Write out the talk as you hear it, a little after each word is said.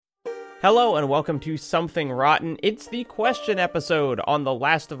Hello and welcome to Something Rotten. It's the question episode on The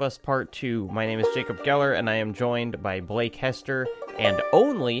Last of Us Part 2. My name is Jacob Geller and I am joined by Blake Hester, and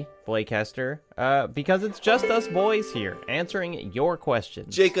only Blake Hester, because it's just us boys here answering your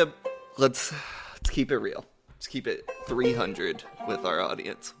questions. Jacob, let's keep it real. Let's keep it 300 with our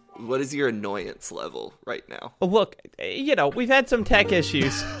audience. What is your annoyance level right now? Look, we've had some tech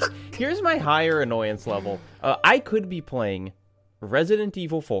issues. Here's my higher annoyance level. I could be playing Resident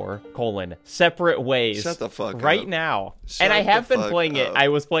Evil 4, Separate Ways. Shut the fuck up. Right now. Shut and I have the been fuck playing it. up. I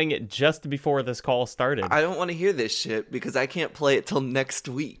was playing it just before this call started. I don't want to hear this shit because I can't play it till next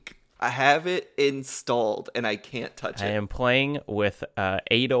week. I have it installed and I can't touch it. I am playing with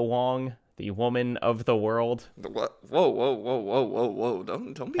Ada Wong, the woman of the world. What? Whoa.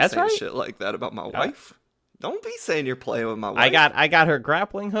 Don't be That's saying right. shit like that about my wife. Don't be saying you're playing with my wife. I got her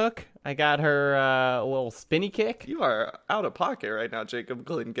grappling hook. I got her little spinny kick. You are out of pocket right now, Jacob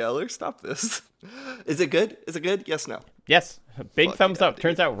Glenn Geller. Stop this. Is it good? Is it good? Yes, no. Yes. Big Fuck thumbs yeah, up. dude.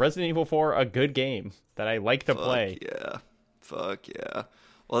 Turns out Resident Evil 4, a good game that I like to play. Fuck yeah.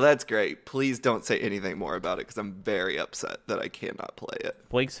 Well, that's great. Please don't say anything more about it because I'm very upset that I cannot play it.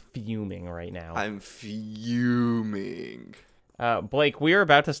 Blake's fuming right now. I'm fuming. Blake, we are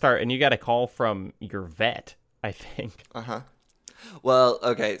about to start, and you got a call from your vet, I think. Well,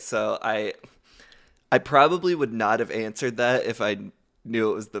 okay, so I probably would not have answered that if I knew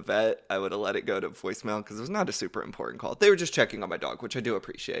it was the vet. I would have let it go to voicemail because it was not a super important call. They were just checking on my dog, which I do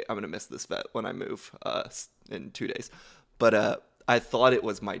appreciate. I'm going to miss this vet when I move in 2 days. But I thought it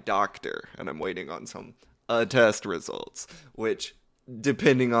was my doctor, and I'm waiting on some test results, which,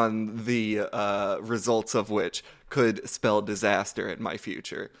 depending on the results of which, could spell disaster in my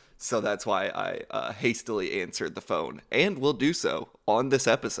future. So that's why I hastily answered the phone, and will do so on this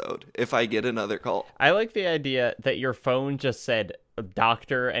episode if I get another call. I like the idea that your phone just said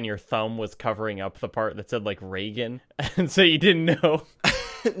doctor and your thumb was covering up the part that said, like, Reagan, and so you didn't know.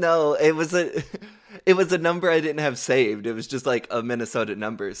 No, it was a number I didn't have saved. It was just like a Minnesota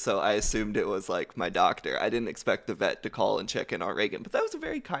number, so I assumed it was like my doctor. I didn't expect the vet to call and check in on Reagan, but that was a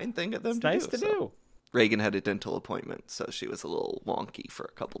very kind thing of them It's to nice do. to do. Reagan had a dental appointment, so she was a little wonky for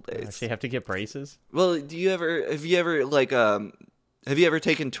a couple days. Does she have to get braces? Well, have you ever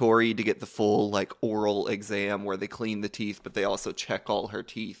taken Tori to get the full like oral exam where they clean the teeth, but they also check all her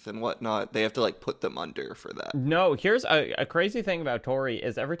teeth and whatnot? They have to like put them under for that. No, here's a crazy thing about Tori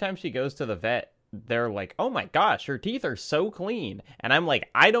is every time she goes to the vet, they're like, oh my gosh, her teeth are so clean. And I'm like,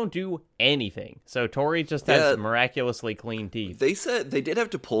 I don't do anything. So Tori just has miraculously clean teeth. They said they did have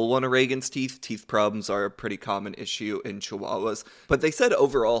to pull one of Reagan's teeth. Teeth problems are a pretty common issue in Chihuahuas. But they said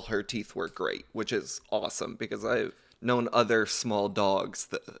overall her teeth were great, which is awesome because I've known other small dogs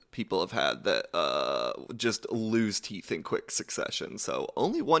that people have had that just lose teeth in quick succession. So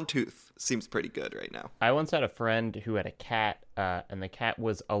only one tooth seems pretty good right now. I once had a friend who had a cat, and the cat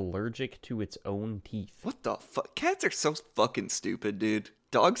was allergic to its own teeth. What the fuck? Cats are so fucking stupid, dude.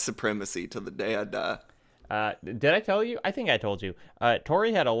 Dog supremacy to the day I die. Did I tell you? I think I told you.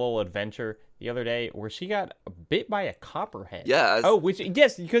 Tori had a little adventure the other day where she got bit by a copperhead. Yeah.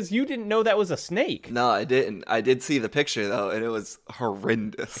 Yes, because you didn't know that was a snake. No, I didn't. I did see the picture though, and it was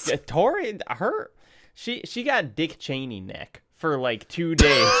horrendous. Yeah, Tori, she got Dick Cheney neck for like 2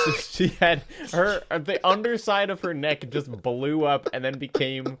 days. She had the underside of her neck just blew up and then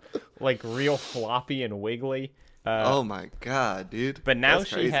became like real floppy and wiggly. Oh my god, dude. But now That's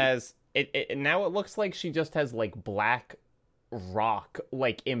she crazy. has now it looks like she just has like black rock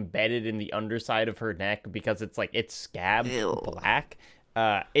like embedded in the underside of her neck because it's like it's scabbed black.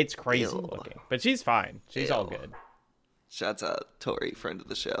 It's crazy looking, but she's fine. She's all good. Shouts out Tori, friend of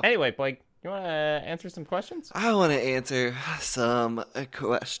the show. Anyway, Blake, you want to answer some questions? I want to answer some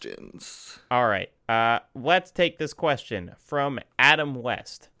questions. All right. Let's take this question from Adam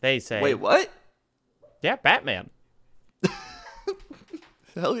West. They say, Wait, what? Yeah, Batman.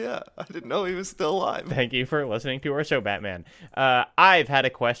 Hell yeah. I didn't know he was still alive. Thank you for listening to our show, Batman. I've had a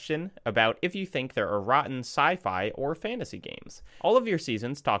question about if you think there are rotten sci-fi or fantasy games. All of your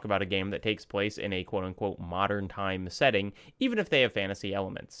seasons talk about a game that takes place in a quote-unquote modern time setting, even if they have fantasy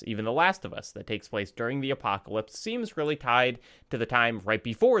elements. Even The Last of Us, that takes place during the apocalypse, seems really tied to the time right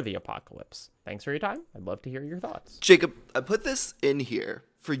before the apocalypse. Thanks for your time. I'd love to hear your thoughts. Jacob, I put this in here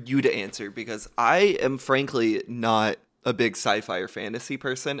for you to answer because I am frankly not a big sci-fi or fantasy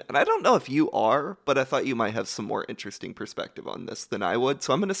person, and I don't know if you are, but I thought you might have some more interesting perspective on this than I would,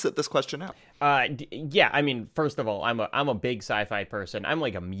 so I'm going to sit this question out. Yeah, I mean, first of all, I'm a big sci-fi person. I'm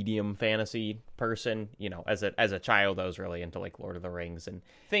like a medium fantasy person. You know, as a child, I was really into like Lord of the Rings and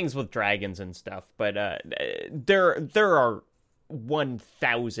things with dragons and stuff. But there are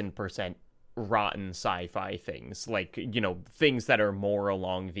 1000% rotten sci-fi things, like, things that are more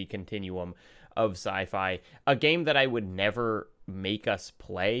along the continuum of sci-fi. A game that I would never make us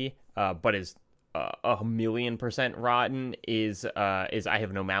play, but is 1,000,000% rotten is I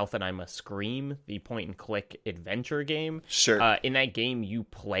Have No Mouth and I Must Scream, the point and click adventure game. Sure. In that game, you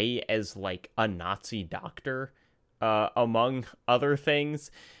play as like a Nazi doctor, among other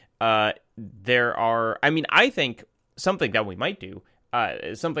things. There are, I think something that we might do,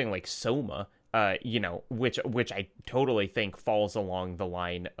 something like Soma, which I totally think falls along the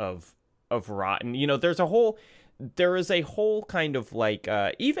line of rotten. There is a whole kind of like,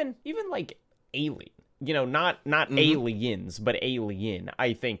 even like Alien, not aliens, but Alien,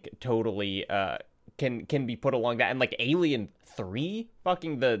 I think totally can be put along that. And like Alien 3,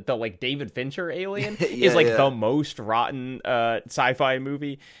 fucking the like David Fincher Alien, is like the most rotten sci-fi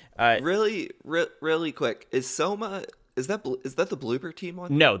movie. Really quick, is Soma, is that the Bloober Team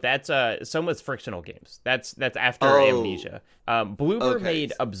one? No, that's Soma's Frictional Games. That's after Amnesia. Bloober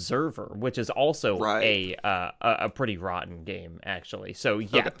made Observer, which is also a pretty rotten game, actually. So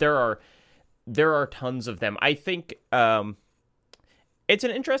yeah, there are tons of them. I think it's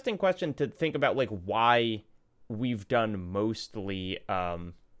an interesting question to think about, like, why we've done mostly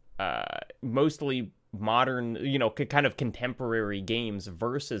modern, kind of contemporary games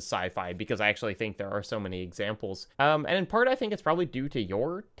versus sci-fi, because I actually think there are so many examples. And in part, I think it's probably due to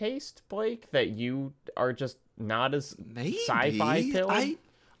your taste, Blake, that you are just not as sci-fi pilled. I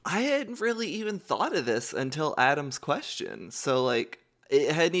hadn't really even thought of this until Adam's question. So, like,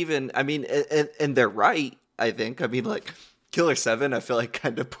 it hadn't even, and they're right, I think. Like, Killer 7, I feel like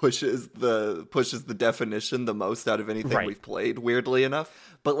kind of pushes the definition the most out of anything we've played, weirdly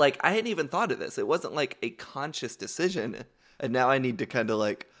enough. But like, I hadn't even thought of this. It wasn't like a conscious decision. And now I need to kind of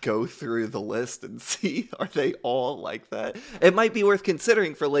like go through the list and see, are they all like that? It might be worth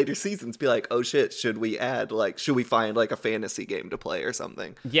considering for later seasons. Be like, oh shit, should we find like a fantasy game to play or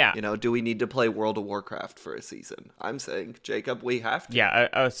something? Yeah. Do we need to play World of Warcraft for a season? I'm saying, Jacob, we have to. Yeah,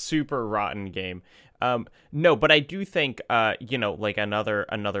 a super rotten game. No, but I do think, like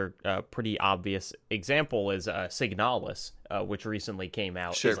another pretty obvious example is Signalis, which recently came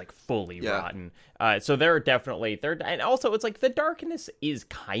out, is like fully rotten. So there are definitely and also it's like The Darkness is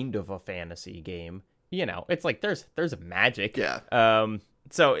kind of a fantasy game. It's like there's magic. Yeah.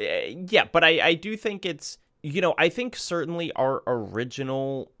 But I do think it's, I think certainly our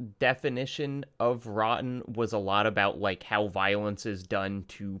original definition of rotten was a lot about like how violence is done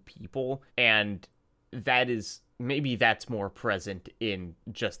to people, and that's more present in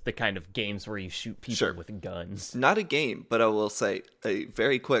just the kind of games where you shoot people with guns. Not a game, but I will say a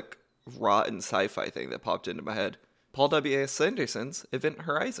very quick rotten sci-fi thing that popped into my head. Paul W.S. Anderson's Event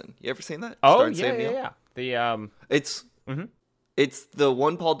Horizon. You ever seen that? Oh, yeah. It's the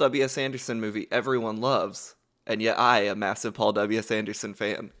one Paul W.S. Anderson movie everyone loves, and yet I, a massive Paul W.S. Anderson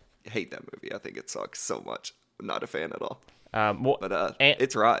fan, hate that movie. I think it sucks so much. I'm not a fan at all.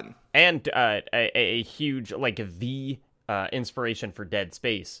 It's rotten. And a huge, like, the inspiration for Dead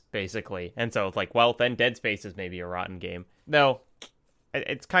Space, basically. And so it's like, well, then Dead Space is maybe a rotten game. No,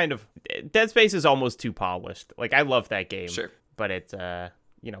 it's kind of... Dead Space is almost too polished. Like, I love that game. Sure. But it's,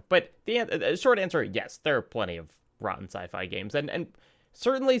 But the short answer, yes, there are plenty of rotten sci-fi games. And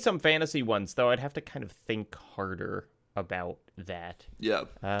certainly some fantasy ones, though I'd have to kind of think harder about that. Yeah,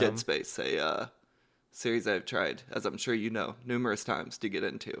 Dead Space, a series I've tried, as I'm sure you know, numerous times to get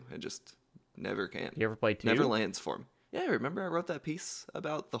into and just never can. You ever played 2? Never lands for me. Yeah, remember I wrote that piece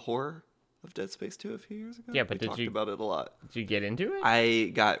about the horror of Dead Space 2 a few years ago? Yeah, but we talked about it a lot. Did you get into it?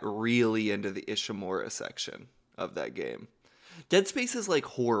 I got really into the Ishimura section of that game. Dead Space's like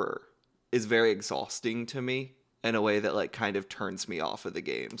horror is very exhausting to me in a way that like kind of turns me off of the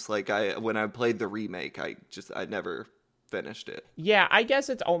games. Like when I played the remake, I never finished it. Yeah, I guess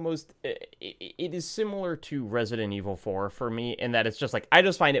it's almost it is similar to Resident Evil 4 for me in that it's just like I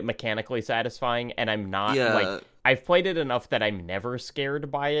just find it mechanically satisfying, and I'm not like I've played it enough that I'm never scared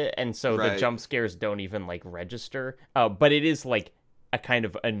by it, and so the jump scares don't even like register. But it is like a kind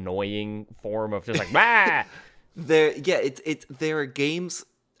of annoying form of just like bah. There are games.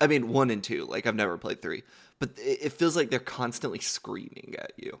 I mean, 1 and 2. Like I've never played 3, but it feels like they're constantly screaming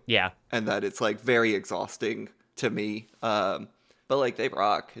at you. Yeah, and that it's like very exhausting to me. But like they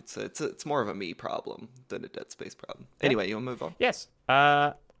rock. It's more of a me problem than a Dead Space problem. Anyway, you want to move on? Yes.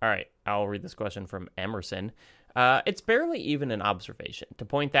 All right. I'll read this question from Emerson. It's barely even an observation to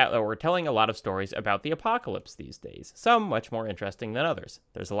point out that we're telling a lot of stories about the apocalypse these days, some much more interesting than others.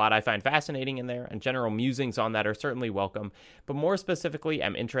 There's a lot I find fascinating in there, and general musings on that are certainly welcome, but more specifically,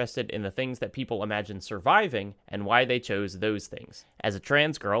 I'm interested in the things that people imagine surviving and why they chose those things. As a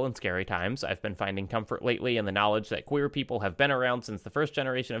trans girl in scary times, I've been finding comfort lately in the knowledge that queer people have been around since the first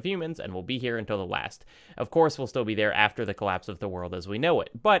generation of humans and will be here until the last. Of course, we'll still be there after the collapse of the world as we know it,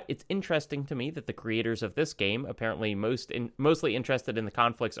 but it's interesting to me that the creators of this game, apparently mostly interested in the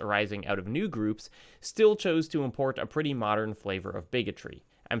conflicts arising out of new groups, still chose to import a pretty modern flavor of bigotry.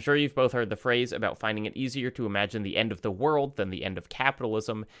 I'm sure you've both heard the phrase about finding it easier to imagine the end of the world than the end of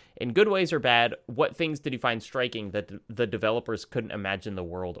capitalism. In good ways or bad, what things did you find striking that the developers couldn't imagine the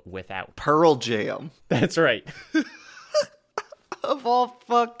world without? Pearl Jam. That's right. Of all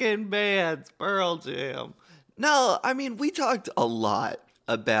fucking bands, Pearl Jam. No, I mean, we talked a lot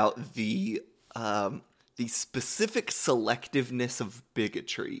about the specific selectiveness of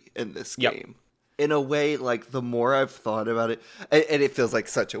bigotry in this game. In a way, like, the more I've thought about it, and it feels like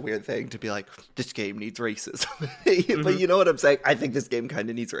such a weird thing to be like, this game needs racism. But you know what I'm saying? I think this game kind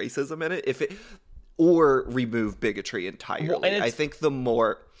of needs racism in it. Or remove bigotry entirely. Well, I think the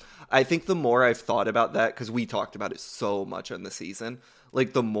more I've thought about that, because we talked about it so much on the season,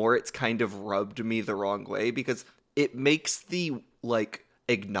 like, the more it's kind of rubbed me the wrong way, because it makes the, like,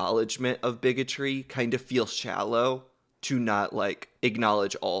 acknowledgement of bigotry kind of feel shallow to not, like,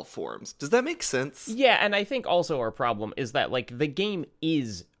 acknowledge all forms. Does that make sense? Yeah, and I think also our problem is that, like, the game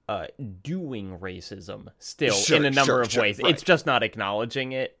is doing racism still in a number of ways. Right. It's just not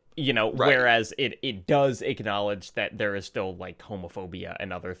acknowledging it, you know, whereas it does acknowledge that there is still, like, homophobia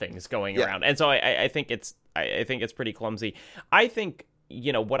and other things going around. And so I think it's pretty clumsy. I think,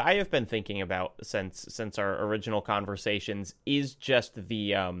 you know, what I have been thinking about since our original conversations is just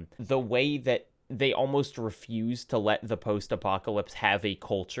the way that they almost refuse to let the post-apocalypse have a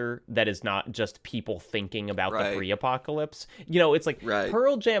culture that is not just people thinking about the pre-apocalypse. You know, it's like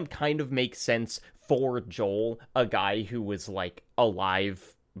Pearl Jam kind of makes sense for Joel, a guy who was, like,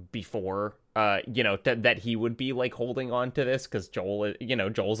 alive before, you know, that he would be, like, holding on to this, because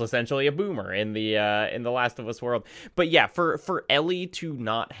Joel's essentially a boomer in the Last of Us world. But yeah, for Ellie to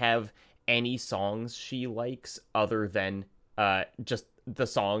not have any songs she likes other than just the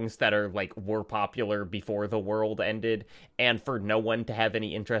songs that are, like, were popular before the world ended, and for no one to have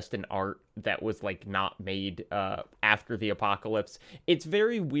any interest in art that was, like, not made after the apocalypse. It's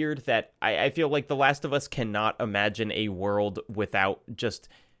very weird that I feel like The Last of Us cannot imagine a world without just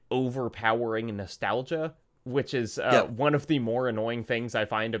overpowering nostalgia, which is one of the more annoying things I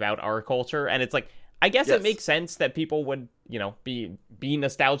find about our culture. And it's like, I guess it makes sense that people would, you know, be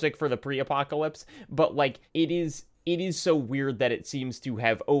nostalgic for the pre-apocalypse, but, like, it is so weird that it seems to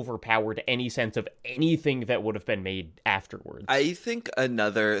have overpowered any sense of anything that would have been made afterwards. I think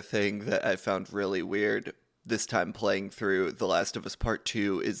another thing that I found really weird this time playing through The Last of Us Part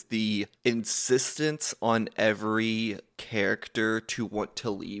 2 is the insistence on every character to want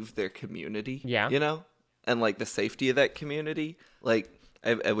to leave their community. Yeah. You know? And, like, the safety of that community. Like,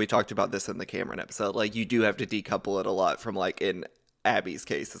 and we talked about this in the Cameron episode. Like, you do have to decouple it a lot from, like, in Abby's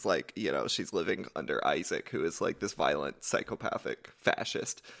case, is like, you know, she's living under Isaac, who is, like, this violent, psychopathic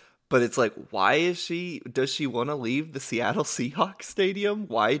fascist. But it's like, does she want to leave the Seattle Seahawks stadium?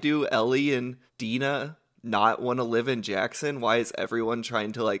 Why do Ellie and Dina not want to live in Jackson? Why is everyone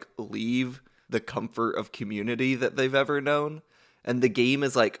trying to, like, leave the comfort of community that they've ever known? And the game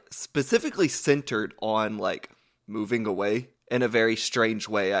is, like, specifically centered on, like, moving away in a very strange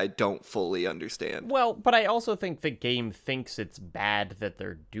way I don't fully understand. Well, but I also think the game thinks it's bad that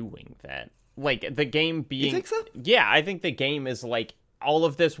they're doing that. Like, the game being... You think so? Yeah, I think the game is like, all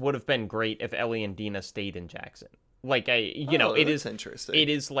of this would have been great if Ellie and Dina stayed in Jackson. Like, it is interesting. It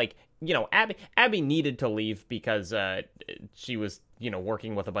is like, you know, Abby needed to leave because she was, you know,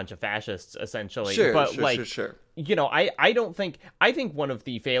 working with a bunch of fascists, essentially. Sure. You know, I think one of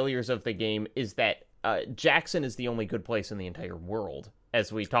the failures of the game is that Jackson is the only good place in the entire world,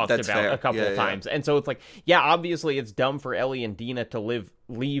 as we talked about a couple of times. And so it's like, yeah, obviously it's dumb for Ellie and Dina to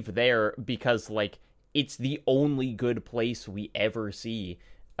leave there because, like, it's the only good place we ever see.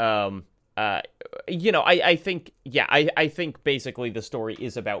 You know, I think basically the story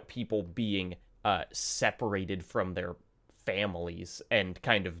is about people being separated from their families and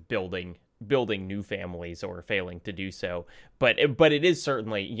kind of building new families or failing to do so. But it is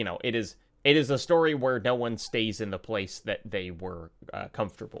certainly, you know, it is a story where no one stays in the place that they were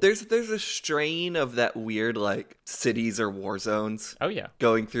comfortable. There's a strain of that weird, like, cities or war zones. Oh, yeah.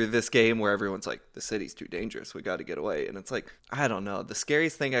 Going through this game where everyone's like, the city's too dangerous, we got to get away. And it's like, I don't know. The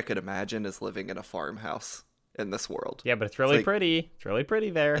scariest thing I could imagine is living in a farmhouse in this world. Yeah, but it's really pretty. It's really pretty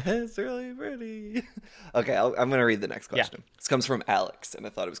there. It's really pretty. Okay, I'm going to read the next question. This comes from Alex, and I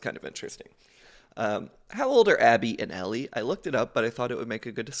thought it was kind of interesting. How old are Abby and Ellie? I looked it up, but I thought it would make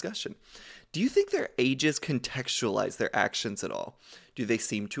a good discussion. Do you think their ages contextualize their actions at all? Do they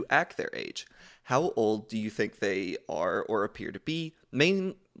seem to act their age? How old do you think they are or appear to be,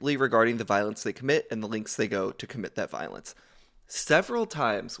 mainly regarding the violence they commit and the lengths they go to commit that violence? Several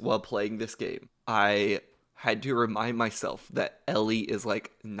times while playing this game, I had to remind myself that Ellie is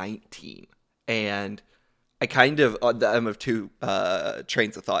like 19. And I kind of, I'm of two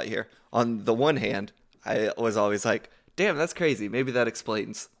trains of thought here. On the one hand, I was always like, damn, that's crazy. Maybe that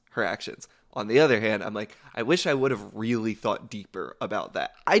explains her actions. On the other hand, I'm like, I wish I would have really thought deeper about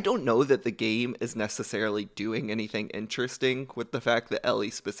that. I don't know that the game is necessarily doing anything interesting with the fact that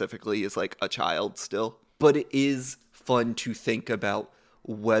Ellie specifically is like a child still. But it is fun to think about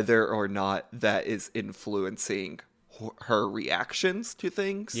whether or not that is influencing her reactions to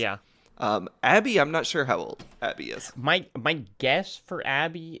things. Yeah. Abby, I'm not sure how old Abby is. My guess for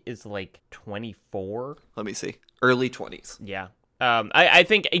Abby is like 24. Let me see. Early 20s. Yeah. I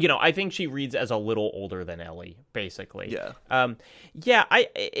think, I think she reads as a little older than Ellie, basically. Yeah.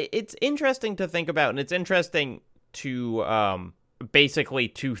 It's interesting to think about, and it's interesting to basically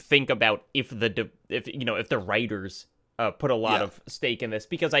to think about if the writers put a lot of stake in this,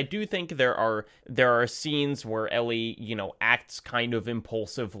 because I do think there are scenes where Ellie, acts kind of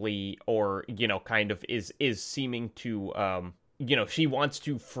impulsively, or kind of is seeming to she wants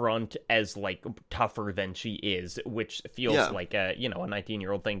to front as like tougher than she is, which feels like a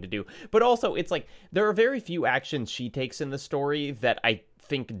 19-year-old thing to do. But also it's like there are very few actions she takes in the story that I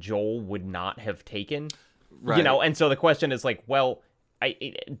think Joel would not have taken. Right. And so the question is like, well,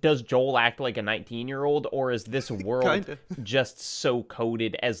 does Joel act like a 19-year-old, or is this world just so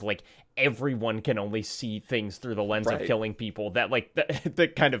coded as like everyone can only see things through the lens of killing people that like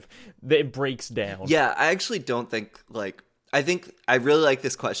that kind of that it breaks down? Yeah, I actually don't think like, I think I really like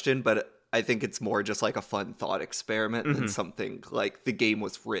this question, but I think it's more just like a fun thought experiment than something like the game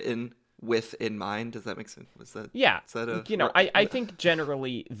was written with in mind. Does that make sense? I think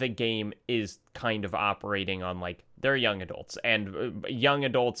generally the game is kind of operating on like they're young adults, and young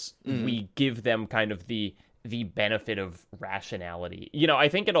adults, we give them kind of the benefit of rationality. I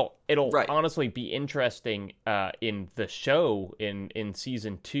think it'll honestly be interesting in the show in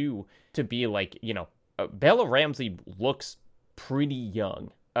season 2 to be like, Bella Ramsey looks pretty young.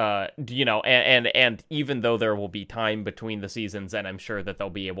 And even though there will be time between the seasons, and I'm sure that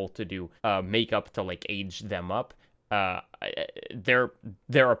they'll be able to do makeup to like age them up, they're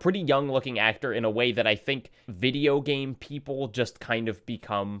a pretty young looking actor in a way that I think video game people just kind of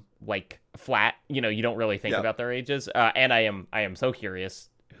become like flat. You don't really think about their ages. And I am so curious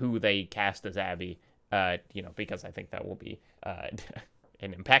who they cast as Abby, because I think that will be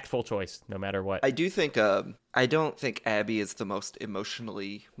an impactful choice no matter what. I do think I don't think Abby is the most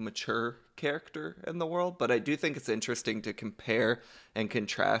emotionally mature character in the world, but I do think it's interesting to compare and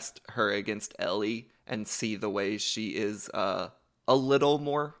contrast her against Ellie and see the way she is a little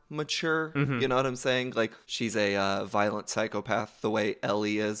more mature. You know what I'm saying? Like, she's a violent psychopath the way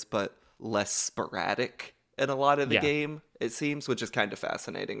Ellie is, but less sporadic in a lot of the game, it seems, which is kind of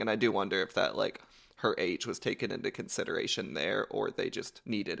fascinating. And I do wonder if that like her age was taken into consideration there, or they just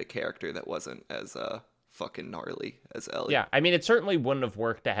needed a character that wasn't as fucking gnarly as Ellie. Yeah, I mean, it certainly wouldn't have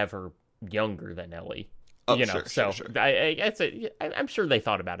worked to have her younger than Ellie. Oh, sure. I'm sure they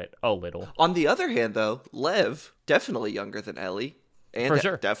thought about it a little. On the other hand, though, Lev, definitely younger than Ellie, and for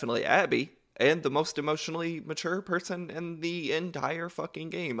sure. Definitely Abby, and the most emotionally mature person in the entire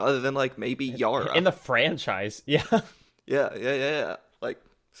fucking game, other than like maybe Yara. In the franchise, yeah. Yeah. Like,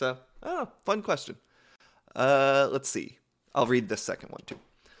 so, fun question. Let's see. I'll read this second one too.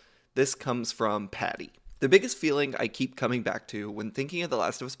 This comes from Patty. The biggest feeling I keep coming back to when thinking of The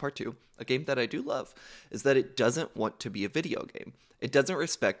Last of Us Part 2, a game that I do love, is that it doesn't want to be a video game. It doesn't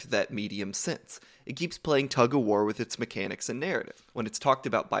respect that medium sense. It keeps playing tug-of-war with its mechanics and narrative. When it's talked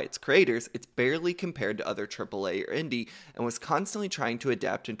about by its creators, it's barely compared to other AAA or indie, and was constantly trying to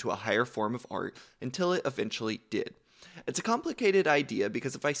adapt into a higher form of art until it eventually did. It's a complicated idea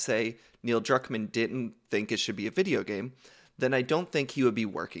because if I say Neil Druckmann didn't think it should be a video game, then I don't think he would be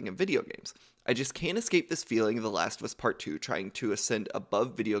working in video games. I just can't escape this feeling of The Last of Us Part 2 trying to ascend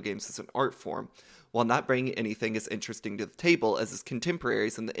above video games as an art form, while not bringing anything as interesting to the table as his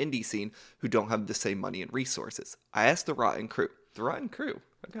contemporaries in the indie scene who don't have the same money and resources. I asked the Rotten crew, The Rotten Crew.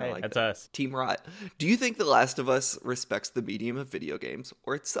 I kinda Hey, like that's that. us. Team Rot. Do you think The Last of Us respects the medium of video games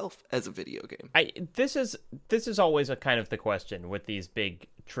or itself as a video game? This is always a kind of the question with these big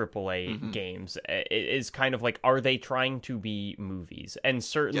AAA games. It is kind of like, are they trying to be movies? And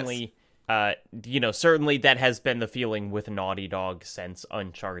certainly, certainly that has been the feeling with Naughty Dog since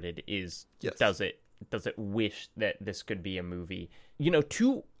Uncharted. Yes. Does it wish that this could be a movie?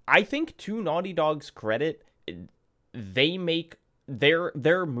 I think to Naughty Dog's credit, they make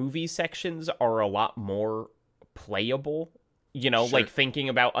their movie sections are a lot more playable. Sure. Like thinking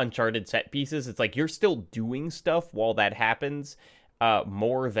about Uncharted set pieces, it's like you're still doing stuff while that happens,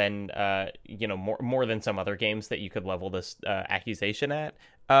 more than more than some other games that you could level this accusation at.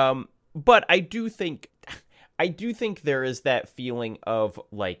 But I do think there is that feeling of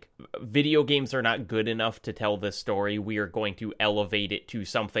like video games are not good enough to tell this story. We are going to elevate it to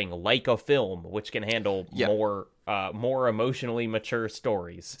something like a film, which can handle more emotionally mature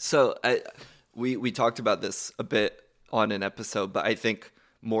stories. So we talked about this a bit on an episode, but I think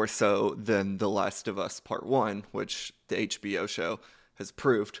more so than The Last of Us Part 1, which the HBO show has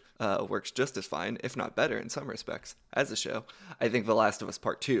proved works just as fine, if not better in some respects, as a show. I think The Last of Us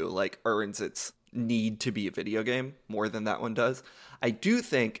Part 2 like earns its need to be a video game more than that one does. I do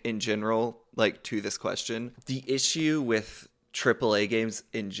think in general, like to this question, the issue with AAA games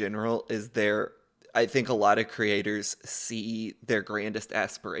in general is I think a lot of creators see their grandest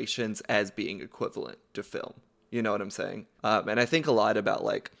aspirations as being equivalent to film. You know what I'm saying? And I think a lot about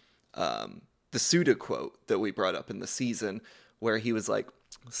like the Suda quote that we brought up in the season, where he was like,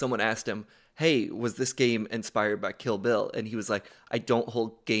 someone asked him, hey, was this game inspired by Kill Bill? And he was like, I don't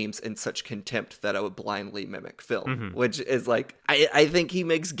hold games in such contempt that I would blindly mimic film, which is like, I think he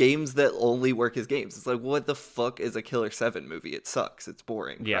makes games that only work as games. It's like, what the fuck is a Killer 7 movie? It sucks. It's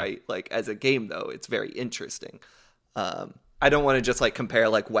boring, right? Like as a game though, it's very interesting. I don't want to just like compare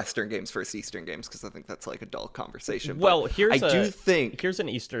like Western games versus Eastern games because I think that's like a dull conversation. Well, here's an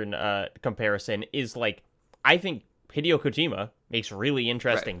Eastern comparison is like, I think Hideo Kojima makes really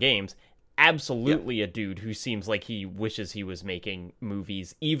interesting games. Absolutely a dude who seems like he wishes he was making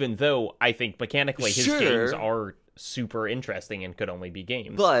movies, even though I think mechanically his games are super interesting and could only be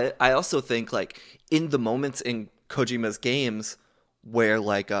games. But I also think like in the moments in Kojima's games where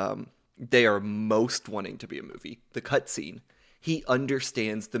like they are most wanting to be a movie, the cutscene, he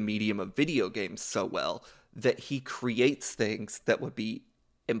understands the medium of video games so well that he creates things that would be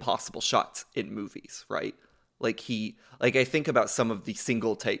impossible shots in movies, right? I think about some of the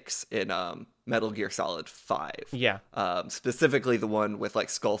single takes in Metal Gear Solid 5. Yeah. Specifically the one with like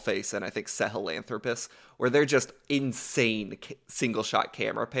Skullface and I think Sahelanthropus, where they're just insane single shot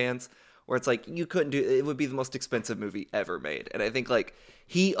camera pans, where it's like it would be the most expensive movie ever made. And I think like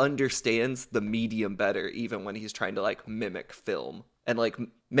he understands the medium better even when he's trying to like mimic film and like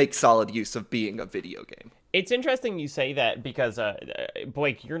make solid use of being a video game. It's interesting you say that because,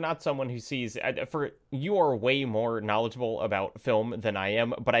 Blake, you're not someone who sees... you are way more knowledgeable about film than I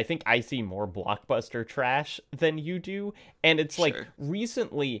am, but I think I see more blockbuster trash than you do. And it's like,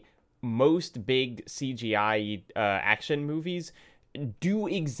 recently, most big CGI action movies do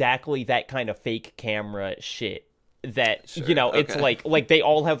exactly that kind of fake camera shit. That it's like they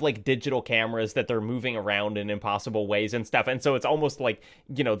all have like digital cameras that they're moving around in impossible ways and stuff, and so it's almost like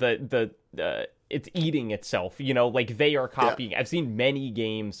it's eating itself. Like they are copying. I've seen many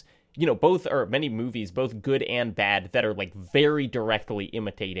games, many movies, both good and bad, that are like very directly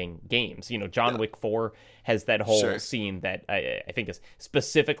imitating games. John Wick 4 has that whole scene that I think is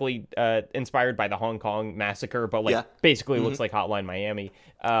specifically inspired by the Hong Kong massacre, but like basically looks like Hotline Miami.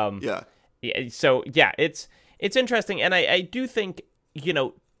 So it's interesting, and I do think,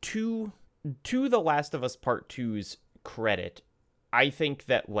 to The Last of Us Part 2's credit, I think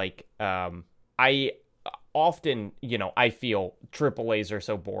that, like, I often, I feel AAAs are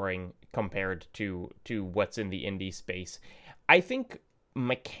so boring compared to what's in the indie space. I think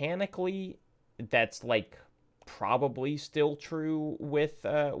mechanically that's, like, probably still true with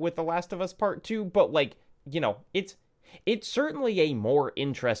The Last of Us Part 2, but, like, it's certainly a more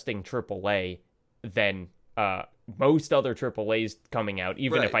interesting AAA than most other AAAs coming out,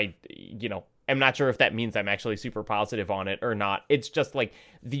 even if I, I'm not sure if that means I'm actually super positive on it or not. It's just like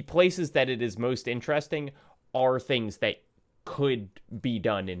the places that it is most interesting are things that could be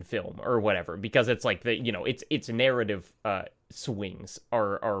done in film or whatever, because it's like it's narrative swings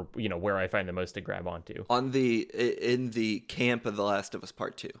are where I find the most to grab onto. In the camp of The Last of Us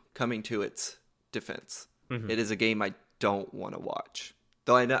Part 2, coming to its defense, it is a game I don't want to watch.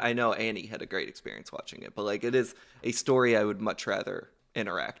 Though I know Annie had a great experience watching it, but like it is a story I would much rather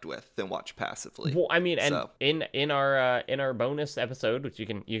interact with than watch passively. Well, I mean, and So, in our bonus episode, which you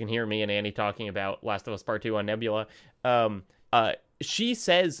can hear me and Annie talking about Last of Us Part 2 on Nebula, she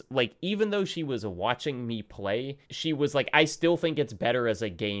says, like, even though she was watching me play, she was like, I still think it's better as a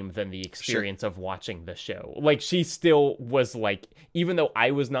game than the experience of watching the show. Like, she still was like, even though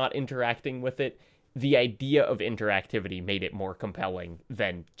I was not interacting with it, the idea of interactivity made it more compelling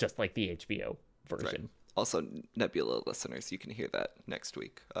than just like the HBO version. right. Also, Nebula listeners, you can hear that next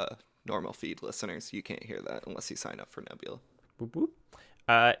week. Normal feed listeners, you can't hear that unless you sign up for Nebula. Boop,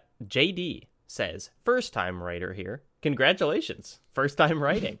 boop. JD says, first time writer here. Congratulations. First time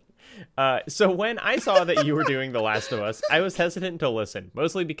writing. So when I saw that you were doing The Last of Us, I was hesitant to listen,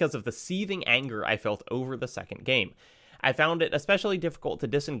 mostly because of the seething anger I felt over the second game. I found it especially difficult to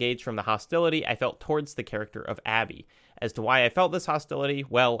disengage from the hostility I felt towards the character of Abby. As to why I felt this hostility,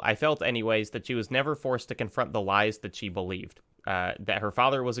 well, I felt anyways that she was never forced to confront the lies that she believed. That her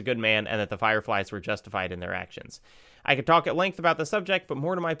father was a good man and that the Fireflies were justified in their actions. I could talk at length about the subject, but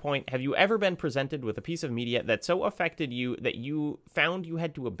more to my point, have you ever been presented with a piece of media that so affected you that you found you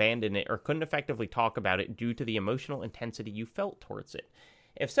had to abandon it or couldn't effectively talk about it due to the emotional intensity you felt towards it?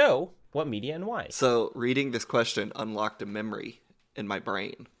 If so, what media and why? So, reading this question unlocked a memory in my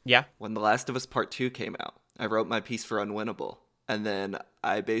brain. Yeah. When The Last of Us Part 2 came out, I wrote my piece for Unwinnable. And then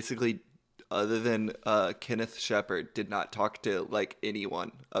I basically, other than Kenneth Shepard, did not talk to, like,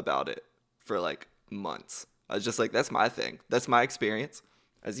 anyone about it for, like, months. I was just like, that's my thing. That's my experience.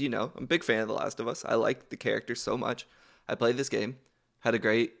 As you know, I'm a big fan of The Last of Us. I like the characters so much. I played this game, had a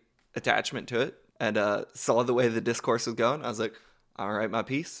great attachment to it, and saw the way the discourse was going. I was like, I'll write my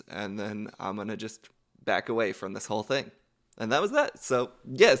piece, and then I'm going to just back away from this whole thing. And that was that. So,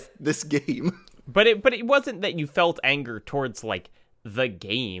 yes, this game. But it wasn't that you felt anger towards, like, the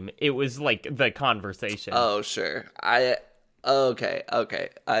game. It was, like, the conversation. Oh, sure. Okay.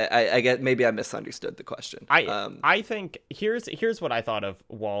 I get, maybe I misunderstood the question. I think here's what I thought of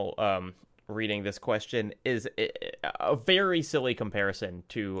while reading this question is a very silly comparison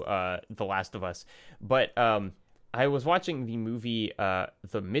to The Last of Us, but I was watching the movie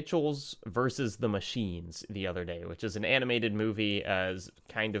The Mitchells versus the Machines the other day, which is an animated movie as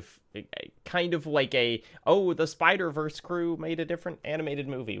kind of like the Spider-Verse crew made a different animated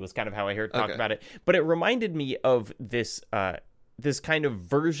movie was kind of how I heard talk about it. But it reminded me of this kind of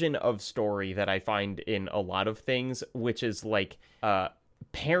version of story that I find in a lot of things, which is like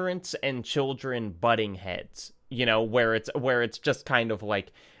parents and children butting heads, you know, where it's just kind of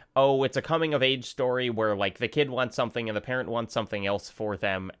like, oh, it's a coming of age story where like the kid wants something and the parent wants something else for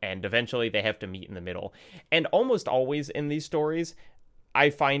them, and eventually they have to meet in the middle. And almost always in these stories, I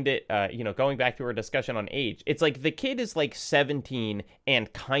find it, going back to our discussion on age, it's like the kid is like 17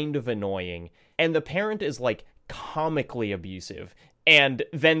 and kind of annoying, and the parent is like comically abusive. And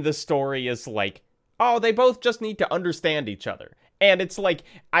then the story is like, oh, they both just need to understand each other. And it's like,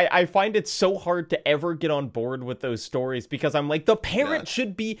 I find it so hard to ever get on board with those stories because I'm like, the parent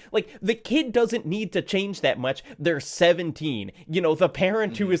should be, like, the kid doesn't need to change that much. They're 17. You know, the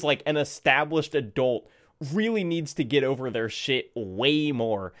parent who is, like, an established adult really needs to get over their shit way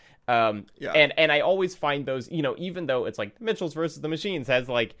more. And I always find those, you know, even though it's like Mitchells versus the Machines has,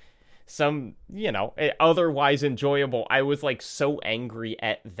 like, some, you know, otherwise enjoyable, I was, like, so angry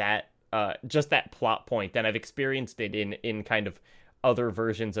at that. Just that plot point, and I've experienced it in kind of other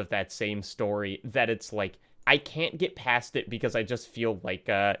versions of that same story, that it's like, I can't get past it because I just feel like,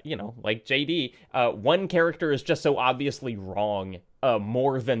 like JD, one character is just so obviously wrong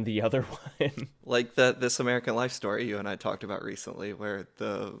more than the other one. Like This American Life story you and I talked about recently, where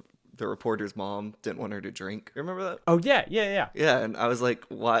the reporter's mom didn't want her to drink. Remember that? Oh, yeah. Yeah, and I was like,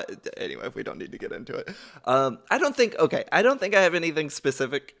 what? Anyway, we don't need to get into it. I don't think I have anything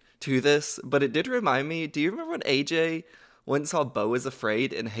specific to this, but it did remind me, do you remember when AJ went and saw Beau is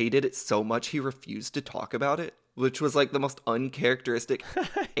Afraid and hated it so much he refused to talk about it? Which was like the most uncharacteristic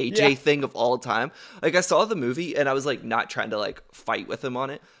AJ thing of all time. Like, I saw the movie and I was like not trying to like fight with him on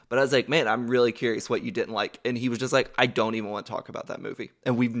it, but I was like, man, I'm really curious what you didn't like. And he was just like, I don't even want to talk about that movie.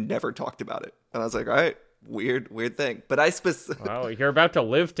 And we've never talked about it. And I was like, all right. Weird thing. But well, you're about to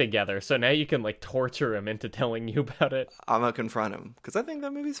live together, so now you can like torture him into telling you about it. I'm gonna confront him because I think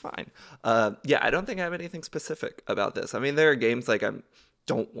that movie's fine. I don't think I have anything specific about this. I mean, there are games like I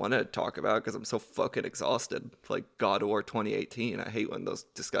don't want to talk about because I'm so fucking exhausted. Like God of War 2018. I hate when those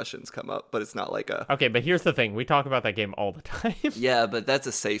discussions come up, but it's not like a... Okay, but here's the thing. We talk about that game all the time. Yeah, but that's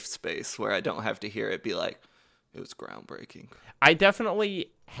a safe space where I don't have to hear it be like, it was groundbreaking. I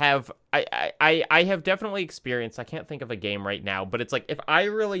definitely have... I have definitely experienced... I can't think of a game right now, but it's like, if I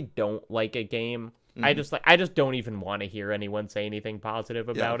really don't like a game, I just don't even want to hear anyone say anything positive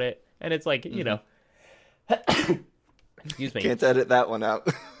about it. And it's like, you know, excuse me. Can't edit that one out.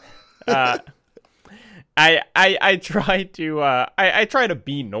 I try to I try to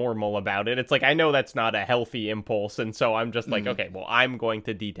be normal about it. It's like, I know that's not a healthy impulse, and so I'm just like, okay, well, I'm going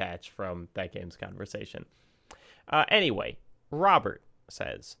to detach from that game's conversation. Anyway, Robert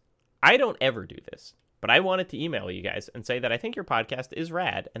says, I don't ever do this, but I wanted to email you guys and say that I think your podcast is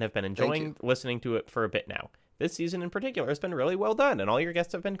rad and have been enjoying listening to it for a bit now. This season in particular has been really well done, and all your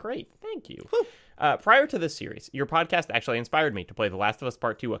guests have been great. Thank you. Prior to this series, your podcast actually inspired me to play The Last of Us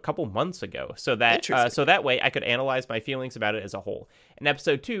Part 2 a couple months ago, so that way I could analyze my feelings about it as a whole. In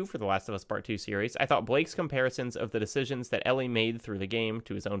episode 2 for The Last of Us Part 2 series, I thought Blake's comparisons of the decisions that Ellie made through the game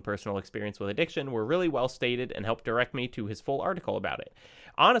to his own personal experience with addiction were really well stated and helped direct me to his full article about it.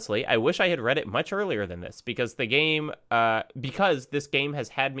 Honestly, I wish I had read it much earlier than this, because this game has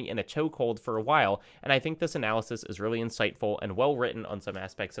had me in a chokehold for a while, and I think this analysis is really insightful and well written on some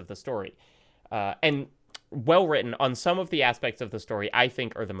aspects of the story. And well written on some of the aspects of the story I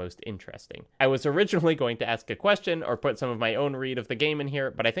think are the most interesting. I was originally going to ask a question or put some of my own read of the game in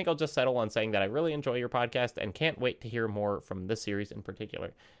here, but I think I'll just settle on saying that I really enjoy your podcast and can't wait to hear more from this series in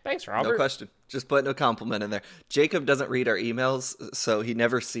particular. Thanks, Robert. No question. Just putting a compliment in there. Jacob doesn't read our emails, so he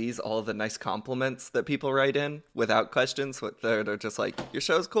never sees all the nice compliments that people write in without questions. They're just like, your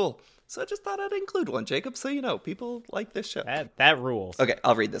show's cool. So I just thought I'd include one, Jacob, so you know, people like this show. That rules. Okay,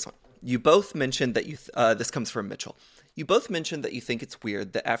 I'll read this one. You both mentioned that this comes from Mitchell. You both mentioned that you think it's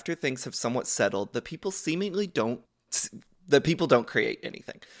weird that after things have somewhat settled, the people don't create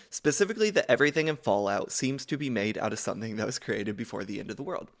anything. Specifically, that everything in Fallout seems to be made out of something that was created before the end of the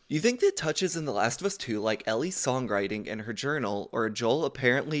world. You think that touches in The Last of Us 2, like Ellie's songwriting in her journal, or Joel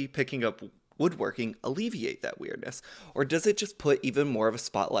apparently picking up woodworking, alleviate that weirdness? Or does it just put even more of a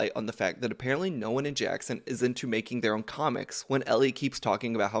spotlight on the fact that apparently no one in Jackson is into making their own comics when Ellie keeps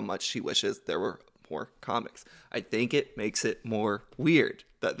talking about how much she wishes there were more comics? I think it makes it more weird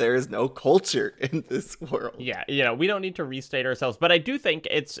that there is no culture in this world. Yeah, you know, we don't need to restate ourselves, but I do think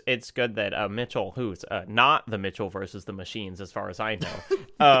it's good that Mitchell, who's not the Mitchell versus the Machines as far as I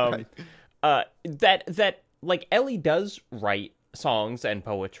know, that like Ellie does write songs and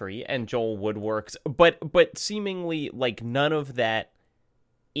poetry and Joel woodworks, but seemingly like none of that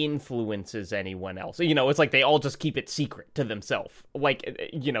influences anyone else. You know, it's like they all just keep it secret to themselves.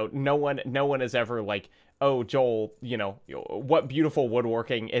 Like, you know, no one is ever like, oh, Joel, you know, what beautiful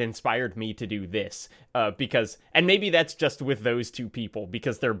woodworking, it inspired me to do this, because, and maybe that's just with those two people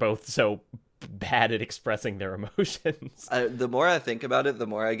because they're both so bad at expressing their emotions. The more I think about it, the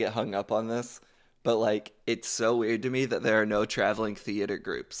more I get hung up on this. But, like, it's so weird to me that there are no traveling theater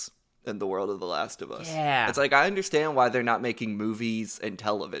groups in the world of The Last of Us. Yeah. It's like, I understand why they're not making movies and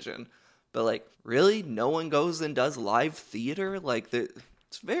television. But, like, really? No one goes and does live theater? Like,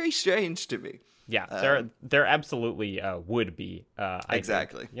 it's very strange to me. Yeah, there absolutely would be.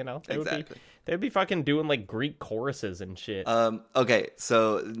 Exactly. You know, Exactly. They'd be fucking doing, like, Greek choruses and shit. Okay,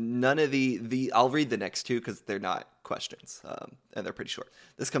 so none of I'll read the next two because they're not questions, and they're pretty short.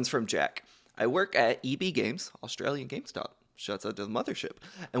 This comes from Jack. I work at EB Games, Australian GameStop. Shouts out to the mothership.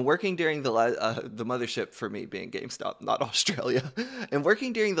 And working during the mothership for me being GameStop, not Australia. And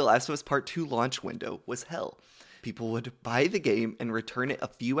working during the Last of Us Part 2 launch window was hell. People would buy the game and return it a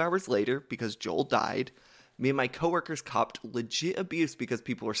few hours later because Joel died. Me and my coworkers copped legit abuse because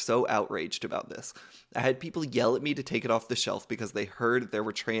people were so outraged about this. I had people yell at me to take it off the shelf because they heard there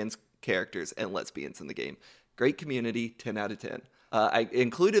were trans characters and lesbians in the game. Great community, 10 out of 10. I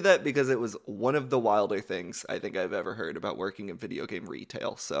included that because it was one of the wilder things I think I've ever heard about working in video game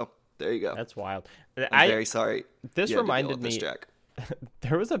retail. So there you go. That's wild. I'm very sorry. This reminded me, Jack.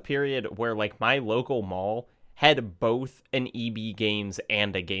 There was a period where like my local mall had both an EB Games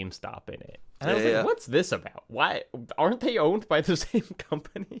and a GameStop in it. And I was like, what's this about? Why aren't they owned by the same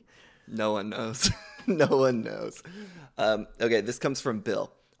company? No one knows. No one knows. Okay, this comes from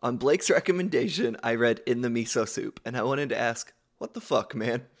Bill. On Blake's recommendation, I read In the Miso Soup, and I wanted to ask, what the fuck,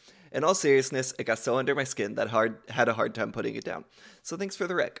 man? In all seriousness, it got so under my skin that had a hard time putting it down. So thanks for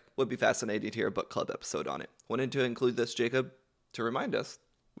the rec. Would be fascinating to hear a book club episode on it. Wanted to include this, Jacob, to remind us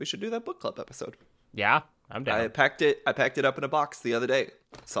we should do that book club episode. Yeah, I'm down. I packed it up in a box the other day.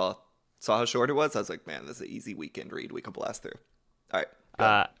 Saw how short it was. I was like, man, this is an easy weekend read we can blast through. All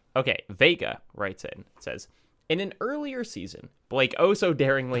right. Okay, Vega writes in, says, In an earlier season, Blake oh so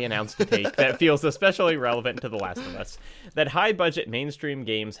daringly announced a take that feels especially relevant to The Last of Us, that high-budget mainstream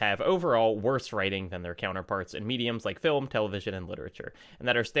games have overall worse writing than their counterparts in mediums like film, television, and literature, and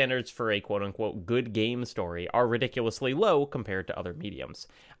that our standards for a quote-unquote good game story are ridiculously low compared to other mediums.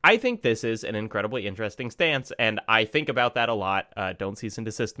 I think this is an incredibly interesting stance, and I think about that a lot. Don't cease and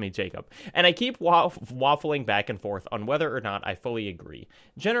desist me, Jacob. And I keep waffling back and forth on whether or not I fully agree.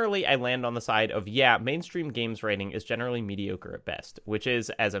 Generally, I land on the side of, yeah, mainstream games writing is generally mediocre at best, which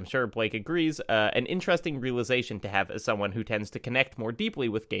is, as I'm sure Blake agrees, an interesting realization to have as someone who tends to connect more deeply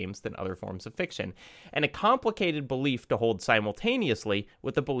with games than other forms of fiction, and a complicated belief to hold simultaneously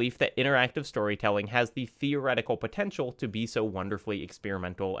with the belief that interactive storytelling has the theoretical potential to be so wonderfully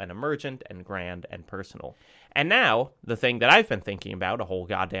experimental and emergent and grand and personal. And now, the thing that I've been thinking about a whole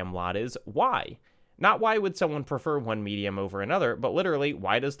goddamn lot is, why? Not why would someone prefer one medium over another, but literally,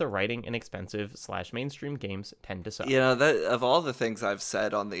 why does the writing in expensive / mainstream games tend to suck? You know, that of all the things I've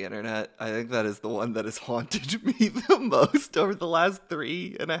said on the internet, I think that is the one that has haunted me the most over the last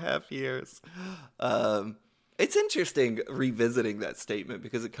 3.5 years. It's interesting revisiting that statement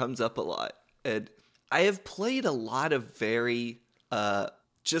because it comes up a lot. And I have played a lot of very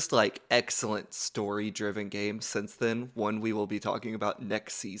just like excellent story-driven games since then. One we will be talking about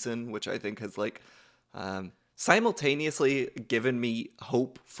next season, which I think has like simultaneously given me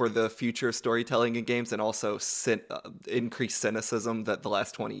hope for the future of storytelling in games, and also increased cynicism that the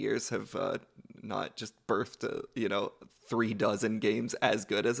last 20 years have not just birthed 36 games as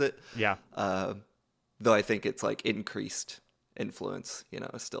good as it. Yeah. Though I think it's like increased influence,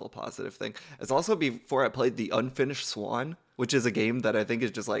 is still a positive thing. It's also before I played The Unfinished Swan, which is a game that I think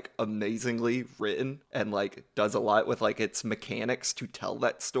is just like amazingly written and like does a lot with like its mechanics to tell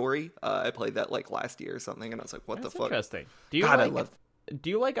that story. I played that like last year or something, and I was like, "What That's the fuck?" Interesting. Do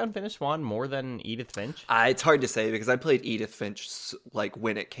you like Unfinished Swan more than Edith Finch? It's hard to say because I played Edith Finch like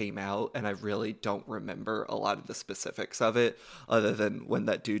when it came out, and I really don't remember a lot of the specifics of it, other than when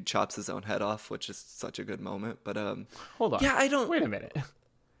that dude chops his own head off, which is such a good moment. But hold on. Yeah, I don't. Wait a minute.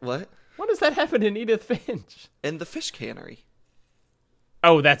 What? When does that happen in Edith Finch? In the fish cannery.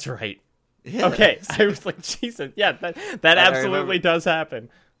 Oh, that's right. Yeah. Okay, I was like, Jesus, yeah, that absolutely does happen.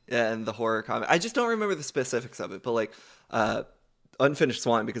 Yeah, and the horror comment. I just don't remember the specifics of it, but like, Unfinished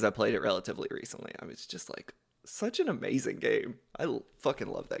Swan, because I played it relatively recently. I mean, it's just like such an amazing game. I fucking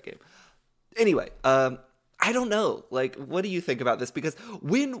love that game. Anyway, I don't know. Like, what do you think about this? Because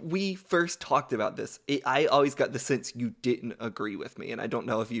when we first talked about this, I always got the sense you didn't agree with me, and I don't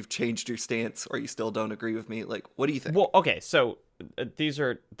know if you've changed your stance or you still don't agree with me. Like, what do you think? Well, okay, so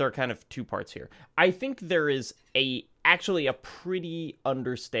they're kind of two parts here. I think there is actually a pretty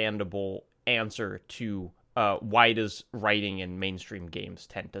understandable answer to why does writing in mainstream games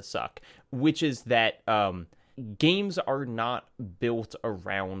tend to suck, which is that games are not built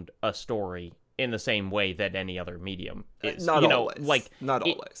around a story in the same way that any other medium is. Not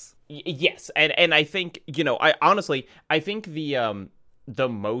always. Yes, and I think, I think the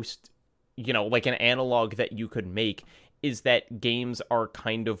most, like an analog that you could make is that games are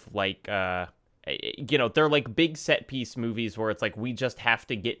kind of like they're like big set piece movies where it's like we just have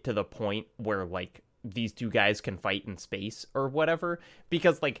to get to the point where like these two guys can fight in space or whatever,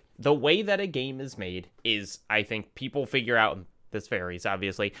 because like the way that a game is made is, I think people figure out, and this varies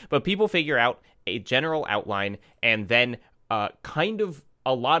obviously, but people figure out a general outline, and then kind of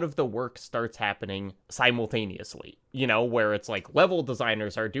a lot of the work starts happening simultaneously, where it's like level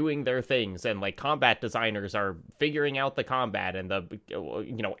designers are doing their things and like combat designers are figuring out the combat, and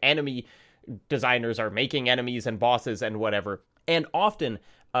the enemy designers are making enemies and bosses and whatever. And often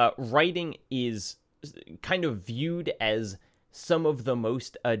writing is kind of viewed as some of the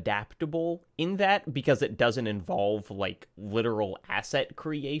most adaptable in that, because it doesn't involve like literal asset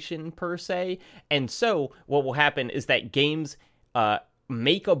creation per se. And so what will happen is that games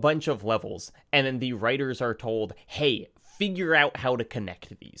make a bunch of levels, and then the writers are told, hey, figure out how to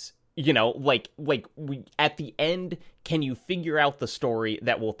connect these. Like we at the end, can you figure out the story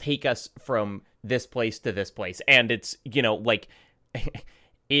that will take us from this place to this place? And it's, like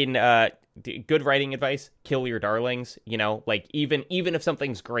in good writing advice, kill your darlings. Like even if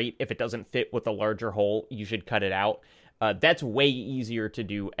something's great, if it doesn't fit with a larger whole, you should cut it out. That's way easier to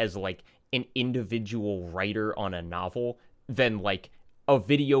do as like an individual writer on a novel than like a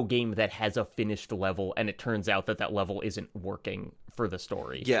video game that has a finished level and it turns out that level isn't working for the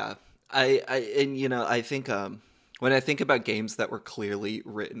story. Yeah. I think when I think about games that were clearly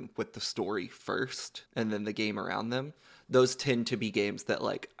written with the story first and then the game around them, those tend to be games that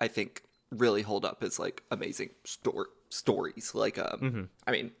like I think really hold up as like amazing stories. Like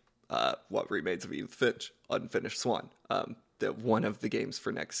I mean, What Remains of Edith Finch, Unfinished Swan, one of the games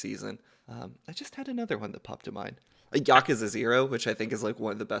for next season. I just had another one that popped to mind. Yakuza 0, which I think is like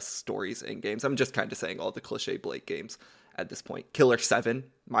one of the best stories in games. I'm just kind of saying all the cliche Blake games at this point. Killer 7,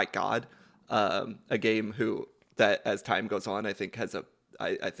 my God. A game that as time goes on, I think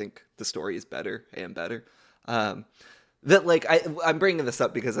I think the story is better and better. I'm bringing this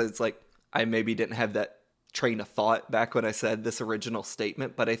up because it's like, I maybe didn't have that train of thought back when I said this original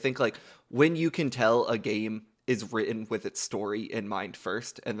statement, but I think like when you can tell a game is written with its story in mind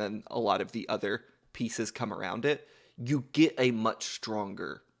first, and then a lot of the other pieces come around it, you get a much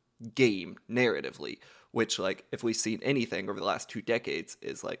stronger game narratively, which like if we've seen anything over the last 2 decades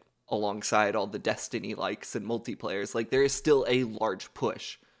is like alongside all the Destiny likes and multiplayers, like there is still a large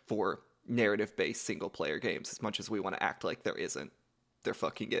push for narrative based single player games, as much as we want to act like there isn't. There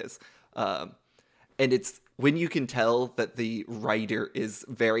fucking is. And it's when you can tell that the writer is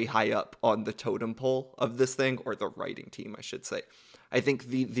very high up on the totem pole of this thing, or the writing team, I should say. I think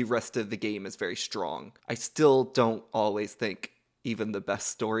the rest of the game is very strong. I still don't always think even the best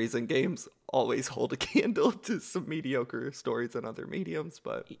stories in games always hold a candle to some mediocre stories in other mediums,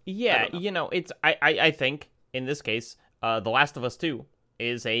 but yeah, it's I think in this case, The Last of Us 2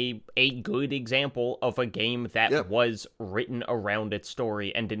 is a good example of a game that was written around its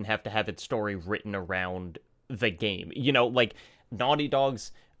story and didn't have to have its story written around the game. Like Naughty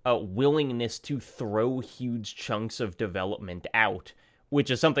Dog's willingness to throw huge chunks of development out,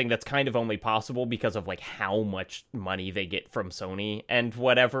 which is something that's kind of only possible because of like how much money they get from Sony and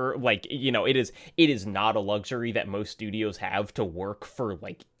whatever. Like, it is not a luxury that most studios have to work for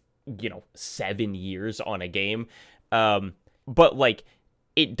like, 7 years on a game. But like,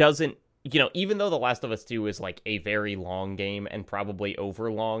 it doesn't, even though The Last of Us 2 is like a very long game and probably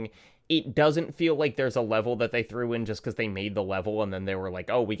overlong, it doesn't feel like there's a level that they threw in just because they made the level and then they were like,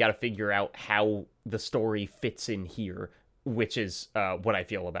 oh, we got to figure out how the story fits in here, which is what I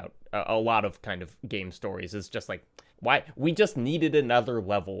feel about a lot of kind of game stories. Is just like, why we just needed another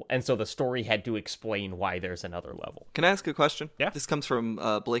level, and so the story had to explain why there's another level. Can I ask a question? Yeah. This comes from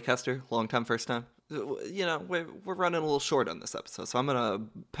Blake Hester, long time, first time. We're running a little short on this episode, so I'm gonna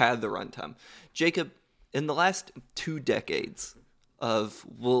pad the runtime. Jacob, in the last 2 decades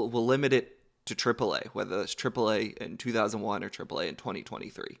we'll limit it to AAA, whether it's AAA in 2001 or AAA in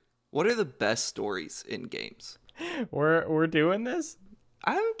 2023. What are the best stories in games? We're doing this?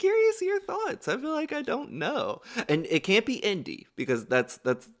 I'm curious of your thoughts. I feel like I don't know. And it can't be indie, because that's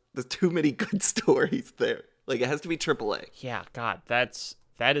there's too many good stories there. Like, it has to be AAA. Yeah, God, that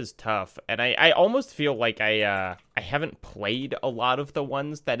is tough. And I almost feel like I haven't played a lot of the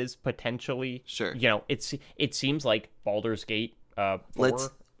ones that is potentially... Sure. It seems like Baldur's Gate 4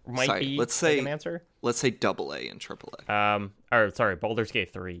 might be an answer. Let's say AA and AAA. Baldur's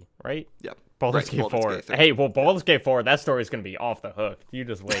Gate 3, right? Yep. Baldur's Gate 4. Hey, well, Baldur's Gate 4, that story's going to be off the hook. You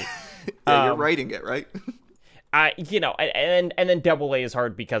just wait. Yeah, you're writing it, right? And then AA is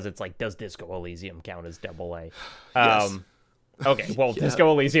hard because it's like, does Disco Elysium count as AA? Yes. Okay, well, yeah.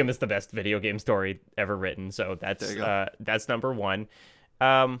 Disco Elysium is the best video game story ever written, so that's number one.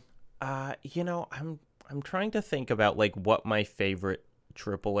 I'm trying to think about like what my favorite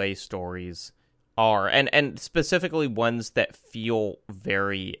AAA stories are, and specifically ones that feel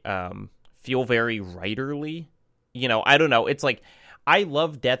very writerly. I don't know. It's like, I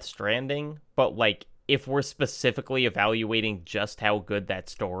love Death Stranding, but like, if we're specifically evaluating just how good that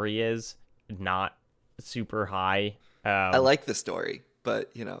story is, not super high. I like the story,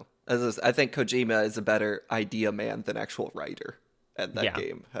 but I think Kojima is a better idea man than actual writer, and that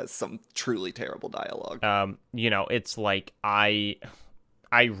game has some truly terrible dialogue. It's like I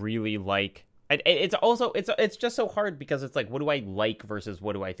really like. It's just so hard because it's like, what do I like versus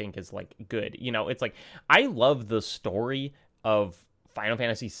what do I think is like good? It's like, I love the story of Final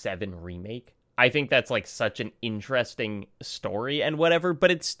Fantasy VII Remake. I think that's like such an interesting story and whatever,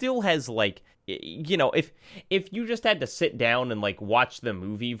 but it still has like, if you just had to sit down and like watch the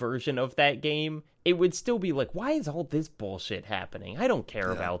movie version of that game, it would still be like, why is all this bullshit happening? I don't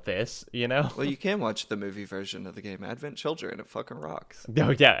care about this, Well, you can watch the movie version of the game Advent Children. It fucking rocks.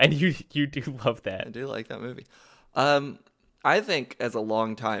 Oh yeah, and you do love that. I do like that movie. I think as a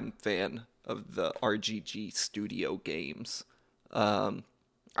longtime fan of the RGG Studio games, I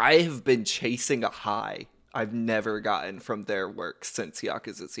have been chasing a high I've never gotten from their work since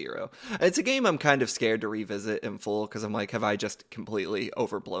Yakuza 0. It's a game I'm kind of scared to revisit in full, because I'm like, have I just completely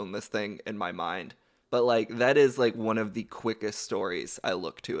overblown this thing in my mind? But like, that is like one of the quickest stories I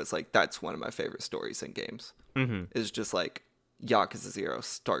look to as like, that's one of my favorite stories in games. Mm-hmm. Is just like, Yakuza 0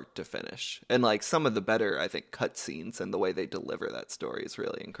 start to finish. And like some of the better, I think, cutscenes and the way they deliver that story is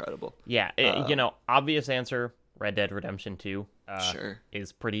really incredible. Yeah, obvious answer, Red Dead Redemption 2 Sure.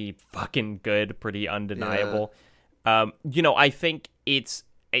 is pretty fucking good, pretty undeniable. I think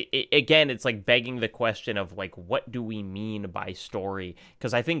again, it's like begging the question of like, what do we mean by story?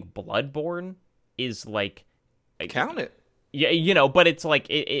 Because I think Bloodborne is like... Count it. Yeah, but it's like,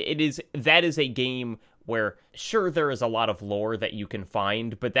 that is a game where, sure, there is a lot of lore that you can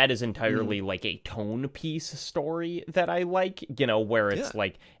find, but that is entirely like a tone piece story that I like, where it's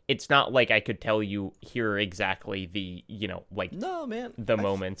like, it's not like I could tell you here exactly the, No, man. the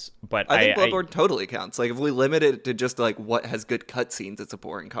moments, but I think Bloodborne totally counts. Like, if we limit it to just like what has good cutscenes, it's a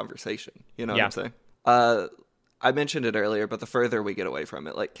boring conversation. You know what I'm saying? I mentioned it earlier, but the further we get away from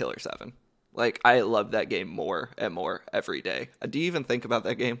it, like Killer 7. Like, I love that game more and more every day. Do you even think about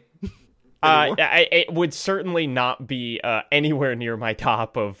that game? It would certainly not be anywhere near my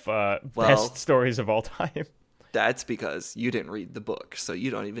top of best stories of all time. That's because you didn't read the book, so you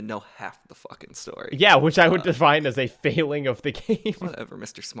don't even know half the fucking story. Yeah, which I would define as a failing of the game. Whatever,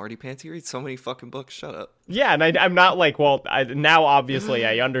 Mr. Smarty Pants. You read so many fucking books. Shut up. Yeah, and I'm not like, now obviously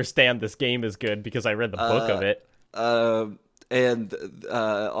I understand this game is good because I read the book of it. And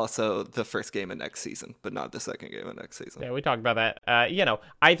also the first game of next season, but not the second game of next season. Yeah, we talked about that.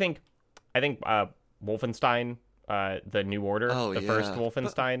 I think Wolfenstein, the New Order, first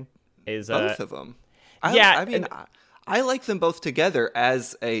Wolfenstein is both of them. I like them both together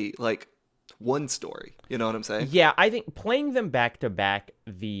as a like one story. You know what I'm saying? Yeah, I think playing them back to back,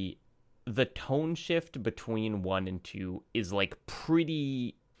 the tone shift between 1 and 2 is like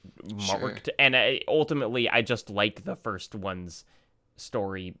pretty marked, and ultimately I just like the first one's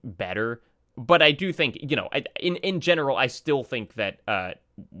story better. But I do think, in general, I still think that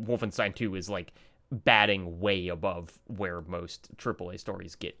Wolfenstein 2 is like batting way above where most AAA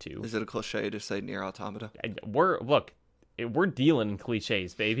stories get to. Is it a cliche to say Nier Automata? We're dealing in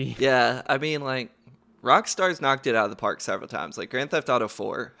cliches, baby. Yeah, I mean, like, Rockstar's knocked it out of the park several times. Like, Grand Theft Auto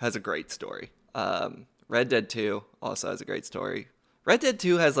 4 has a great story. Red Dead 2 also has a great story. Red Dead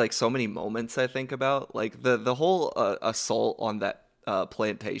 2 has, like, so many moments I think about. Like, the whole assault on that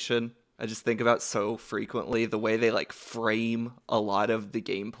plantation, I just think about so frequently. The way they, like, frame a lot of the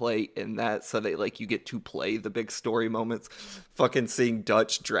gameplay in that so that, like, you get to play the big story moments. Fucking seeing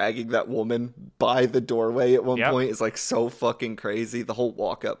Dutch dragging that woman by the doorway at one point is, like, so fucking crazy. The whole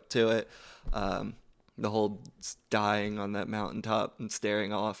walk up to it. The whole dying on that mountaintop and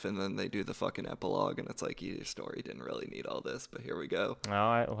staring off, and then they do the fucking epilogue, and it's like, your story didn't really need all this, but here we go.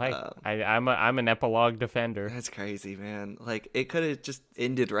 Oh, I'm an epilogue defender. That's crazy, man. Like, it could have just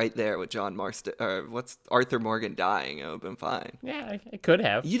ended right there with John Marston, or Arthur Morgan dying. It would have been fine. Yeah, it could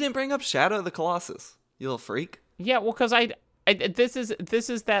have. You didn't bring up Shadow of the Colossus, you little freak. Yeah, well, because this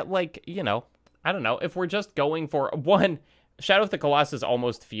is that, like, I don't know, if we're just going for one, Shadow of the Colossus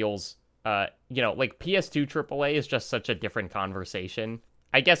almost feels like PS2 AAA is just such a different conversation.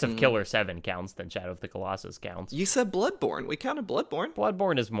 I guess if Killer 7 counts, then Shadow of the Colossus counts. You said Bloodborne. We counted Bloodborne.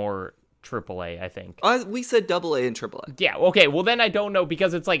 Bloodborne is more AAA, I think. We said AA and AAA. Yeah, okay, well then I don't know,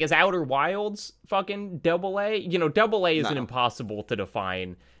 because it's like, is Outer Wilds fucking AA? AA is an impossible to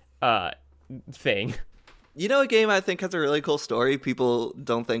define thing. You know a game I think has a really cool story people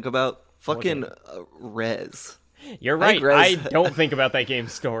don't think about? Fucking Rez. You're right. I don't think about that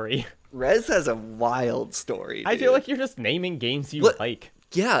game's story. Rez has a wild story, dude. I feel like you're just naming games you like.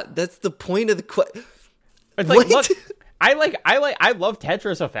 Yeah, that's the point of the question. It's like, look, I love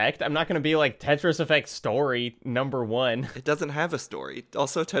Tetris Effect. I'm not going to be like Tetris Effect story number 1. It doesn't have a story.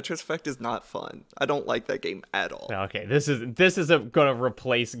 Also, Tetris Effect is not fun. I don't like that game at all. Okay, this is going to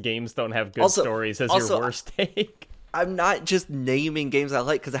replace games don't have good stories as your worst take. I'm not just naming games I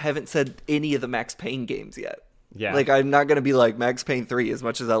like because I haven't said any of the Max Payne games yet. Yeah. Like, I'm not going to be like, Max Payne 3, as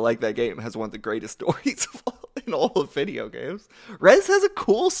much as I like that game, has one of the greatest stories in all of video games. Rez has a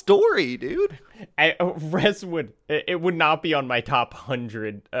cool story, dude. Rez would not be on my top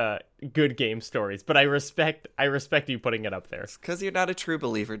 100 good game stories, but I respect you putting it up there. It's because you're not a true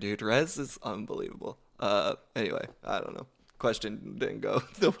believer, dude. Rez is unbelievable. Anyway, I don't know. Question didn't go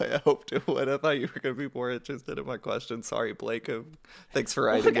the way I hoped it would. I thought you were going to be more interested in my question. Sorry, Blake. Thanks for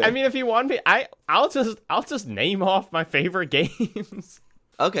writing in. I mean, if you want me, I'll just name off my favorite games.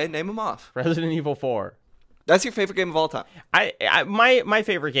 Okay, name them off. Resident Evil 4. That's your favorite game of all time. My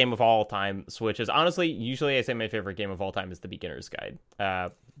favorite game of all time switches. Honestly, usually I say my favorite game of all time is The Beginner's Guide.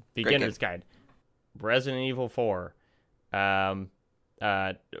 Beginner's Guide. Resident Evil 4. Bayonetta.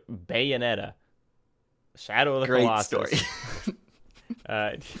 Shadow of the Colossus. Great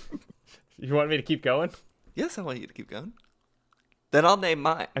story. You want me to keep going? Yes, I want you to keep going. Then I'll name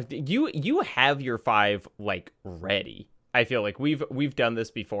mine. You have your 5 like ready. I feel like we've done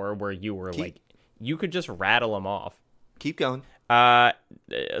this before where you were like you could just rattle them off. Keep going.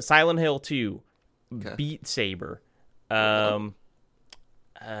 Silent Hill 2, Okay. Beat Saber. I've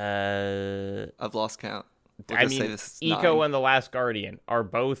lost count. I mean, Eco 9. and The Last Guardian are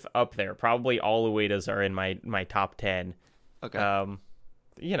both up there. Probably all Ueda's are in my top 10. Okay.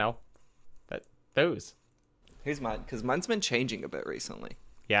 You know, those. Here's mine, because mine's been changing a bit recently.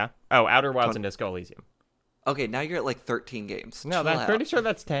 Yeah. Oh, Outer Wilds and Disco Elysium. Okay, now you're at like 13 games. No, I'm pretty sure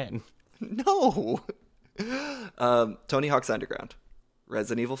that's 10. No. Tony Hawk's Underground,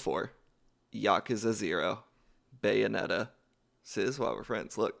 Resident Evil 4, Yakuza 0, Bayonetta, Sis While We're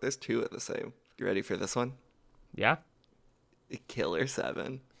Friends. Look, there's 2 of the same. You ready for this one? Yeah. Killer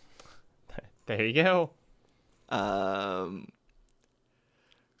 7. There you go.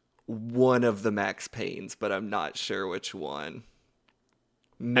 One of the Max Paynes, but I'm not sure which one.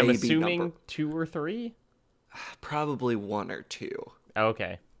 Maybe I'm assuming 2 or 3. probably 1 or 2.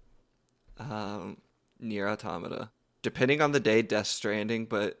 Okay. Nier Automata. Depending on the day, Death Stranding,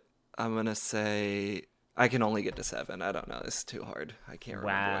 but I'm gonna say I can only get to 7. I don't know. This is too hard. I can't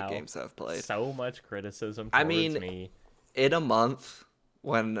remember what games I've played. So much criticism I towards mean, me. In a month,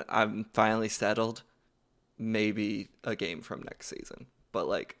 when I'm finally settled, maybe a game from next season. But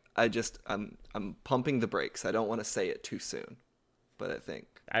like, I'm pumping the brakes. I don't want to say it too soon, but I think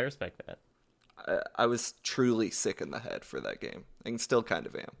I respect that. I was truly sick in the head for that game, and still kind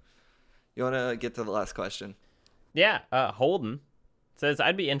of am. You want to get to the last question? Yeah, Holden says,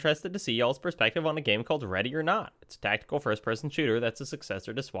 I'd be interested to see y'all's perspective on a game called Ready or Not. It's a tactical first-person shooter that's a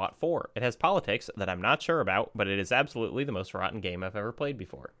successor to SWAT 4. It has politics that I'm not sure about, but it is absolutely the most rotten game I've ever played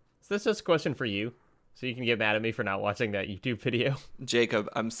before. Is this just a question for you? So you can get mad at me for not watching that YouTube video? Jacob,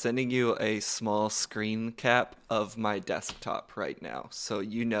 I'm sending you a small screen cap of my desktop right now, so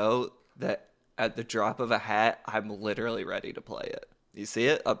you know that at the drop of a hat, I'm literally ready to play it. You see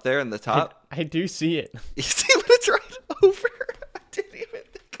it up there in the top? I do see it. You see what it's right over? I didn't even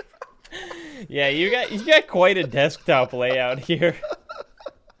think of it. Yeah, you got quite a desktop layout here.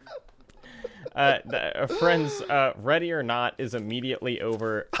 Friends, Ready or Not is immediately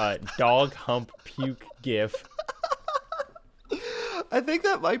over dog hump puke gif. I think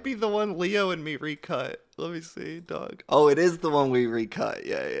that might be the one Leo and me recut. Let me see, dog. Oh, it is the one we recut.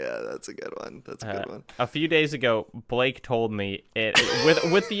 Yeah, that's a good one. That's a good one. A few days ago, Blake told me it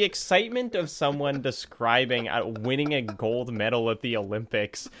with the excitement of someone describing winning a gold medal at the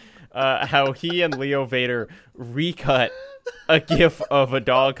Olympics, how he and Leo Vader recut a gif of a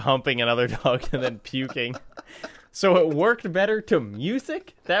dog humping another dog and then puking. So it worked better to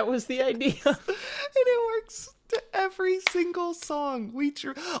music? That was the idea. And it works to every single song.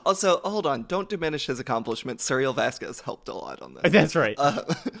 Also, hold on. Don't diminish his accomplishments. Suriel Vasquez helped a lot on that. That's right.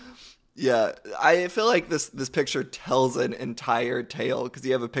 Yeah, I feel like this picture tells an entire tale, because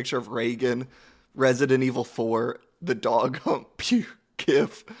you have a picture of Reagan, Resident Evil 4, the dog hump puke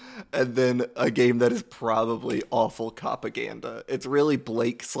gif, and then a game that is probably awful propaganda. It's really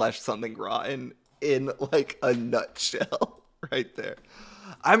Blake / something rotten in like a nutshell right there.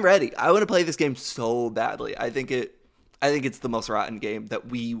 I'm ready. I want to play this game so badly. I think it's the most rotten game that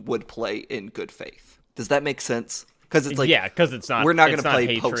we would play in good faith. Does that make sense? Because it's like, yeah, because it's not. We're not going to play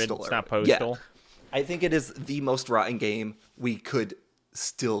hatred, Postal. It's not Postal. Yeah. I think it is the most rotten game we could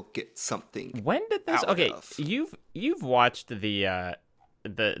still get something. When did this? out Okay, of. you've watched the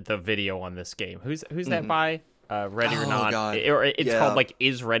video on this game. Who's that by? Ready or Not? God. Or it's Yeah. called like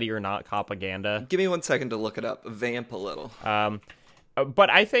Is Ready or Not propaganda? Give me 1 second to look it up. Vamp a little. But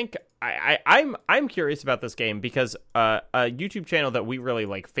I think I'm curious about this game because a YouTube channel that we really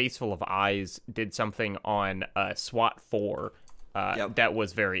like, Faceful of Eyes, did something on SWAT 4 that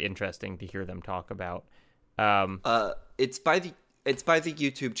was very interesting to hear them talk about. It's by the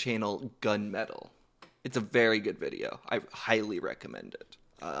YouTube channel Gunmetal. It's a very good video. I highly recommend it.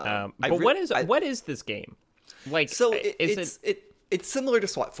 But what is this game? Like, So it's similar to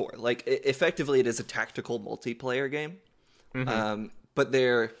SWAT 4. Like, effectively, it is a tactical multiplayer game. Mm-hmm. But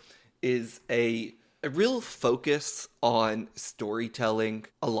there is a real focus on storytelling.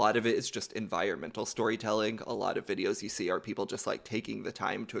 A lot of it is just environmental storytelling. A lot of videos you see are people just like taking the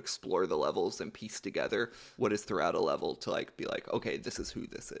time to explore the levels and piece together what is throughout a level to like be like, okay, this is who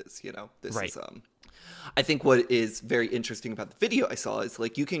this is, you know? This right. is I think what is very interesting about the video I saw is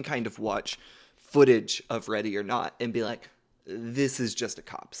like you can kind of watch footage of Ready or Not and be like, this is just a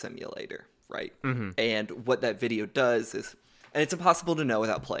cop simulator, right? Mm-hmm. And what that video does is, and it's impossible to know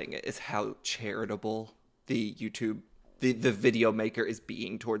without playing it, is how charitable the YouTube the video maker is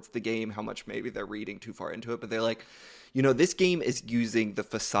being towards the game, how much maybe they're reading too far into it. But they're like, you know, this game is using the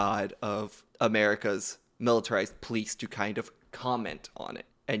facade of America's militarized police to kind of comment on it.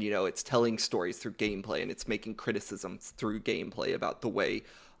 And, you know, it's telling stories through gameplay, and it's making criticisms through gameplay about the way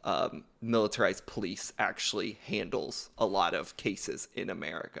militarized police actually handles a lot of cases in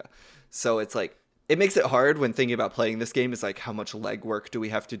America. So it's like, it makes it hard when thinking about playing this game is like, how much legwork do we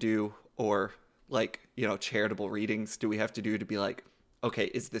have to do? Or like, you know, charitable readings do we have to do to be like, okay,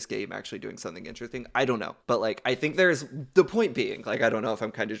 is this game actually doing something interesting? I don't know. But like, I think there's, the point being, like, I don't know if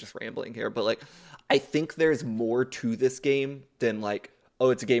I'm kind of just rambling here, but like, I think there's more to this game than like,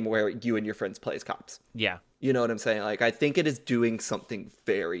 oh, it's a game where you and your friends play as cops. Yeah. You know what I'm saying? Like, I think it is doing something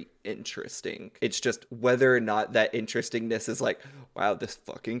very interesting. It's just whether or not that interestingness is like, wow, this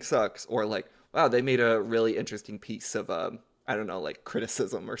fucking sucks. Or like, wow, they made a really interesting piece of, I don't know, like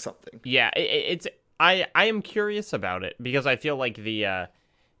criticism or something. Yeah, I am curious about it because I feel like the,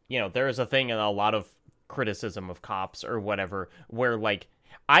 you know, there is a thing in a lot of criticism of cops or whatever where like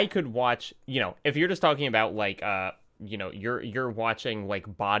I could watch, you know, if you're just talking about like, you know, you're watching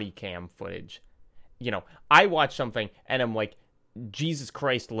like body cam footage. You know, I watch something and I'm like, Jesus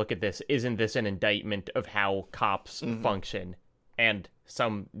Christ, look at this. Isn't this an indictment of how cops function? And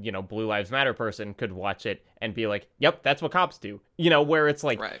some, you know, Blue Lives Matter person could watch it and be like, yep, that's what cops do. You know, where it's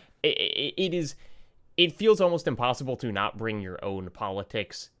like, right. It feels almost impossible to not bring your own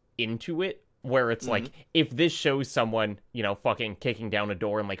politics into it. Where it's like, if this shows someone, you know, fucking kicking down a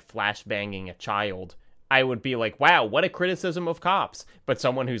door and like flashbanging a child, I would be like, wow, what a criticism of cops. But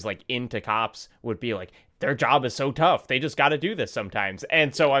someone who's like into cops would be like, their job is so tough. They just got to do this sometimes.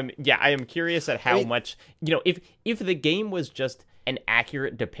 And so I am curious at how much, you know, if the game was just an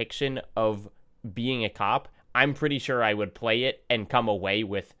accurate depiction of being a cop, I'm pretty sure I would play it and come away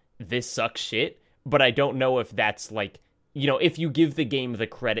with this sucks shit. But I don't know if that's like, you know, if you give the game the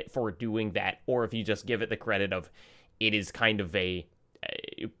credit for doing that, or if you just give it the credit of it is kind of a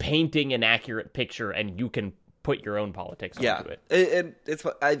painting an accurate picture and you can put your own politics onto it. And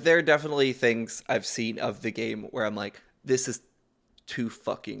there are definitely things I've seen of the game where I'm like, this is too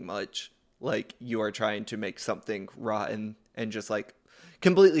fucking much. Like, you are trying to make something rotten and just like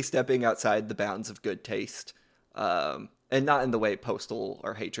completely stepping outside the bounds of good taste. And not in the way Postal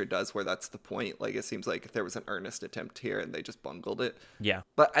or Hatred does, where that's the point. Like, it seems like there was an earnest attempt here and they just bungled it. Yeah.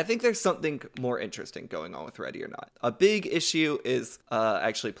 But I think there's something more interesting going on with Ready or Not. A big issue is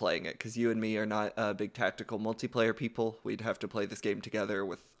actually playing it, because you and me are not big tactical multiplayer people. We'd have to play this game together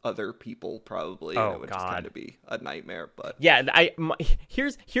with other people, probably. Oh, and it would just kind of be a nightmare. But yeah,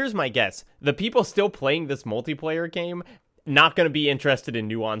 here's my guess. The people still playing this multiplayer game not going to be interested in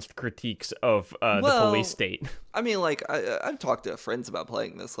nuanced critiques of the police state. I mean, like, I've talked to friends about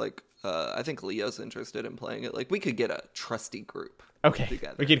playing this. Like, I think Leo's interested in playing it. Like, we could get a trusty group. Okay,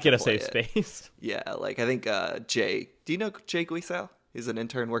 together we could get a safe it. space. Yeah, like, I think Jay... Do you know Jay Guisao? He's an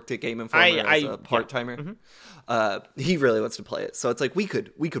intern, worked at Game Informer as a part-timer. Yeah. He really wants to play it. So it's like, we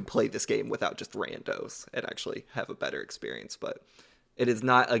could play this game without just randos and actually have a better experience. But it is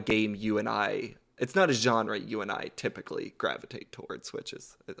not a game you and I... It's not a genre you and I typically gravitate towards, which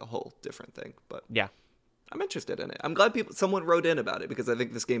is a whole different thing. But yeah, I'm interested in it. I'm glad someone wrote in about it, because I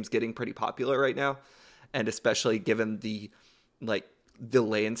think this game's getting pretty popular right now, and especially given the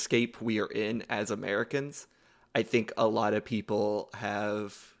landscape we are in as Americans, I think a lot of people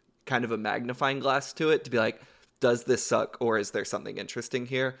have kind of a magnifying glass to it to be like, does this suck, or is there something interesting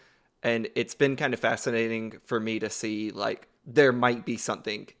here? And it's been kind of fascinating for me to see, like, there might be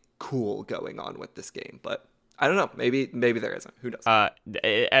something cool going on with this game, but I don't know. Maybe there isn't. Who knows?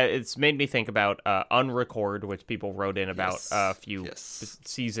 It's made me think about Unrecord, which people wrote in about a few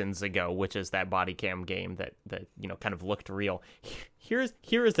seasons ago, which is that body cam game that you know kind of looked real. Here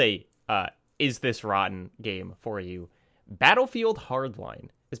is a is this rotten game for you? Battlefield Hardline.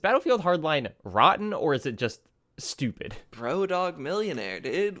 Is Battlefield Hardline rotten, or is it just stupid? Bro Dog Millionaire,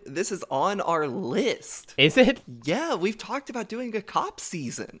 dude. This is on our list. Is it? Yeah, we've talked about doing a cop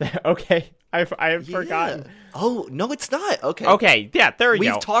season. Okay. I have forgotten. Oh, no, it's not. Okay. Okay, yeah, there we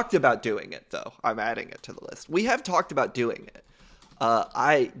go. We've talked about doing it, though. I'm adding it to the list. We have talked about doing it.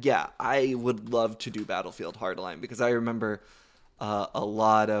 I would love to do Battlefield Hardline, because I remember a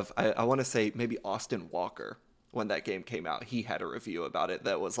lot of, I want to say maybe Austin Walker, when that game came out, he had a review about it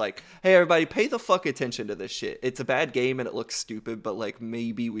that was like, hey, everybody, pay the fuck attention to this shit. It's a bad game and it looks stupid, but like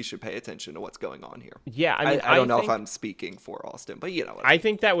maybe we should pay attention to what's going on here. Yeah, I mean, I don't know if I'm speaking for Austin, but you know what I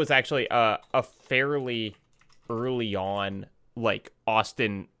think that was actually a fairly early on, like,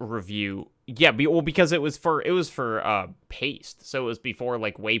 Austin review, Yeah, because it was for Paste, so it was before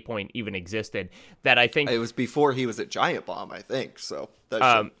like Waypoint even existed. That I think It was before he was at Giant Bomb, I think. So that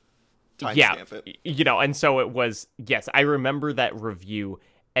should timestamp it. And so it was. Yes, I remember that review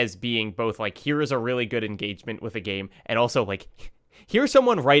as being both like, here is a really good engagement with a game, and also like, here's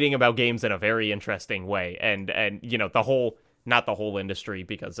someone writing about games in a very interesting way, and the whole. Not the whole industry,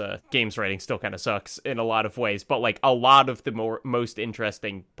 because games writing still kind of sucks in a lot of ways, but like a lot of the most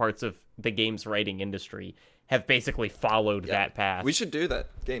interesting parts of the games writing industry have basically followed that path. We should do that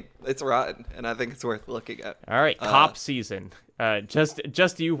game. It's rotten, and I think it's worth looking at. All right, cop season.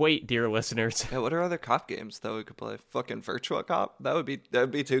 Just you wait, dear listeners. Yeah, what are other cop games that we could play? Fucking Virtua Cop? That'd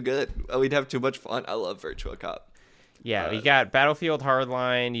be too good. We'd have too much fun. I love Virtua Cop. Yeah, you got Battlefield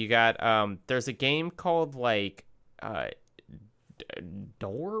Hardline. You got there's a game called like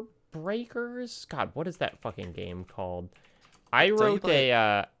Door Breakers. God, what is that fucking game called? I wrote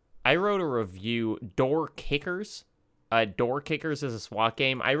a review. Door Kickers. Door Kickers is a SWAT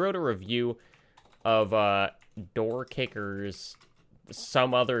game. I wrote a review of Door Kickers,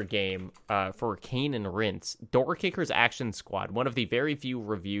 some other game for Kane and Rince. Door Kickers Action Squad. One of the very few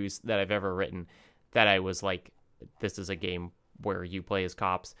reviews that I've ever written that I was like, this is a game where you play as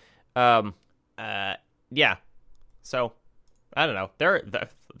cops. Yeah. So. I don't know. There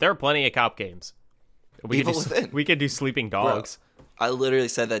are plenty of cop games. We could do Sleeping Dogs. Bro, I literally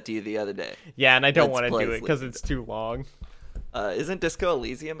said that to you the other day. Yeah, and I don't want to do it because it's too long. Isn't Disco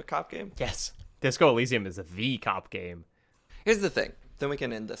Elysium a cop game? Yes. Disco Elysium is the cop game. Here's the thing. Then we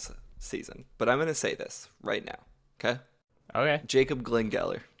can end this season. But I'm going to say this right now. Okay? Okay. Jacob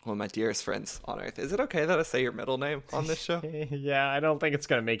Glengeller, one of my dearest friends on earth. Is it okay that I say your middle name on this show? Yeah, I don't think it's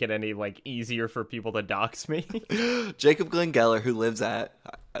going to make it any like easier for people to dox me. Jacob Glengeller, who lives at,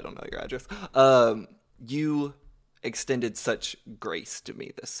 I don't know your address. You extended such grace to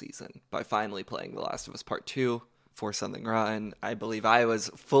me this season by finally playing The Last of Us Part 2 for Something Rotten. I believe I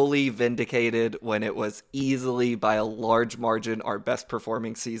was fully vindicated when it was easily by a large margin our best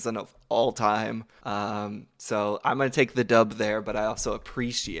performing season of all time. So I'm going to take the dub there, but I also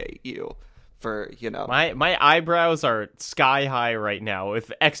appreciate you for, My eyebrows are sky high right now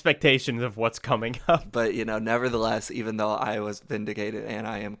with expectations of what's coming up. But, nevertheless, even though I was vindicated and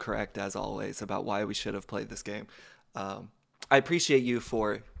I am correct as always about why we should have played this game, I appreciate you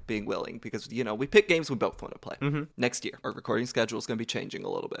for being willing, because we pick games we both want to play. Next year our recording schedule is going to be changing a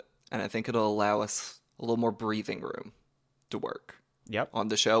little bit, and I think it'll allow us a little more breathing room to work on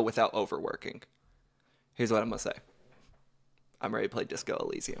the show without overworking. Here's what I'm gonna say. I'm ready to play Disco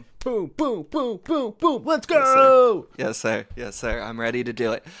Elysium. Boom, boom, boom, boom, boom. Let's go. Yes, sir. Yes, sir. I'm ready to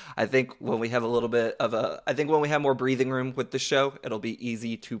do it. I think when we have when we have more breathing room with the show, it'll be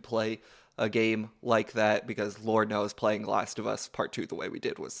easy to play a game like that, because Lord knows playing Last of Us Part 2 the way we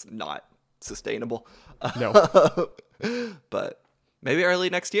did was not sustainable. No. But maybe early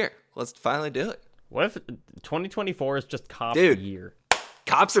next year. Let's finally do it. What if 2024 is just cop year?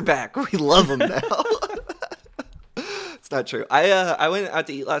 Cops are back. We love them now. It's not true. I went out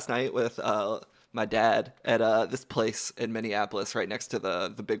to eat last night with my dad at this place in Minneapolis right next to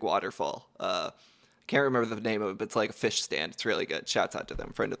the big waterfall. Can't remember the name of it, but it's like a fish stand. It's really good. Shouts out to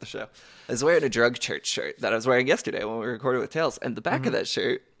them, friend of the show. I was wearing a Drug Church shirt that I was wearing yesterday when we recorded with Tails, and the back of that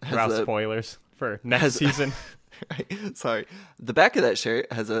shirt has spoilers for next season. Right, sorry. The back of that shirt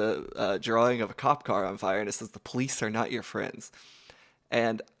has a drawing of a cop car on fire, and it says, "The police are not your friends."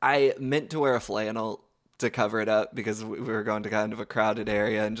 And I meant to wear a flannel to cover it up because we were going to kind of a crowded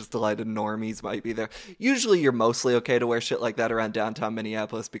area and just delighted normies might be there. Usually you're mostly okay to wear shit like that around downtown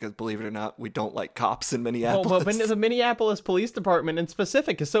Minneapolis because, believe it or not, we don't like cops in Minneapolis. Well, but the Minneapolis Police Department in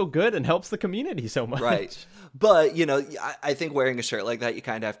specific is so good and helps the community so much. Right. But, I think wearing a shirt like that, you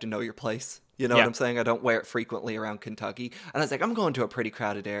kind of have to know your place. You know what I'm saying? I don't wear it frequently around Kentucky. And I was like, I'm going to a pretty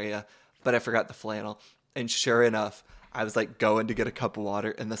crowded area, but I forgot the flannel. And sure enough, I was like going to get a cup of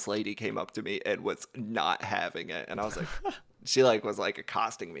water, and this lady came up to me and was not having it. And I was like, she was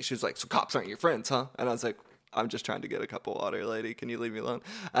accosting me. She was like, "So cops aren't your friends, huh?" And I was like, "I'm just trying to get a cup of water, lady. Can you leave me alone?"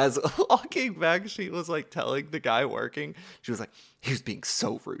 As walking back, she was like telling the guy working, she was like, "He was being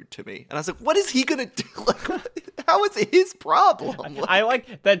so rude to me." And I was like, "What is he gonna do? How is it his problem?" I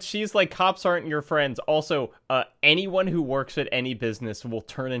like that she's like, "Cops aren't your friends." Also, anyone who works at any business will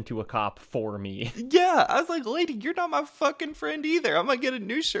turn into a cop for me. Yeah, I was like, "Lady, you're not my fucking friend either. I'm gonna get a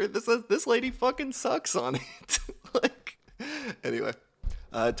new shirt that says this lady fucking sucks on it." Anyway.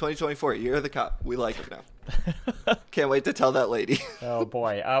 2024, Year of the Cop. We like it now. Can't wait to tell that lady. Oh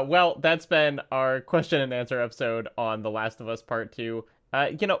boy. Well, that's been our question and answer episode on The Last of Us Part 2.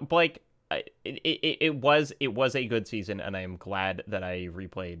 Blake, it was a good season, and I am glad that I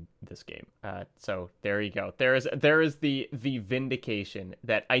replayed this game. So there you go. There is the vindication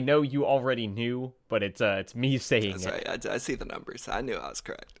that I know you already knew, but it's me saying That's it. right. I see the numbers. I knew I was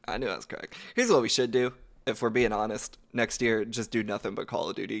correct. Here's what we should do. If we're being honest, next year, just do nothing but Call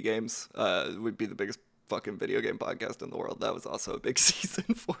of Duty games. Would be the biggest fucking video game podcast in the world. That was also a big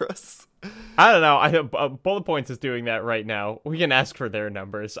season for us. I don't know. Bullet Points is doing that right now. We can ask for their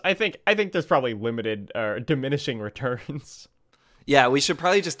numbers. I think there's probably limited diminishing returns. Yeah, we should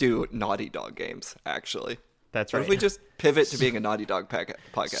probably just do Naughty Dog games, actually. That's What right. if we just pivot to being a Naughty Dog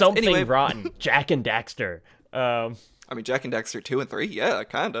podcast? Something Anyway, rotten. Jack and Daxter. I mean, Jack and Dexter 2 and 3? Yeah,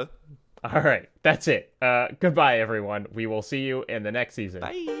 kinda. All right. That's it. Goodbye, everyone. We will see you in the next season.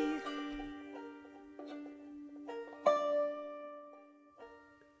 Bye.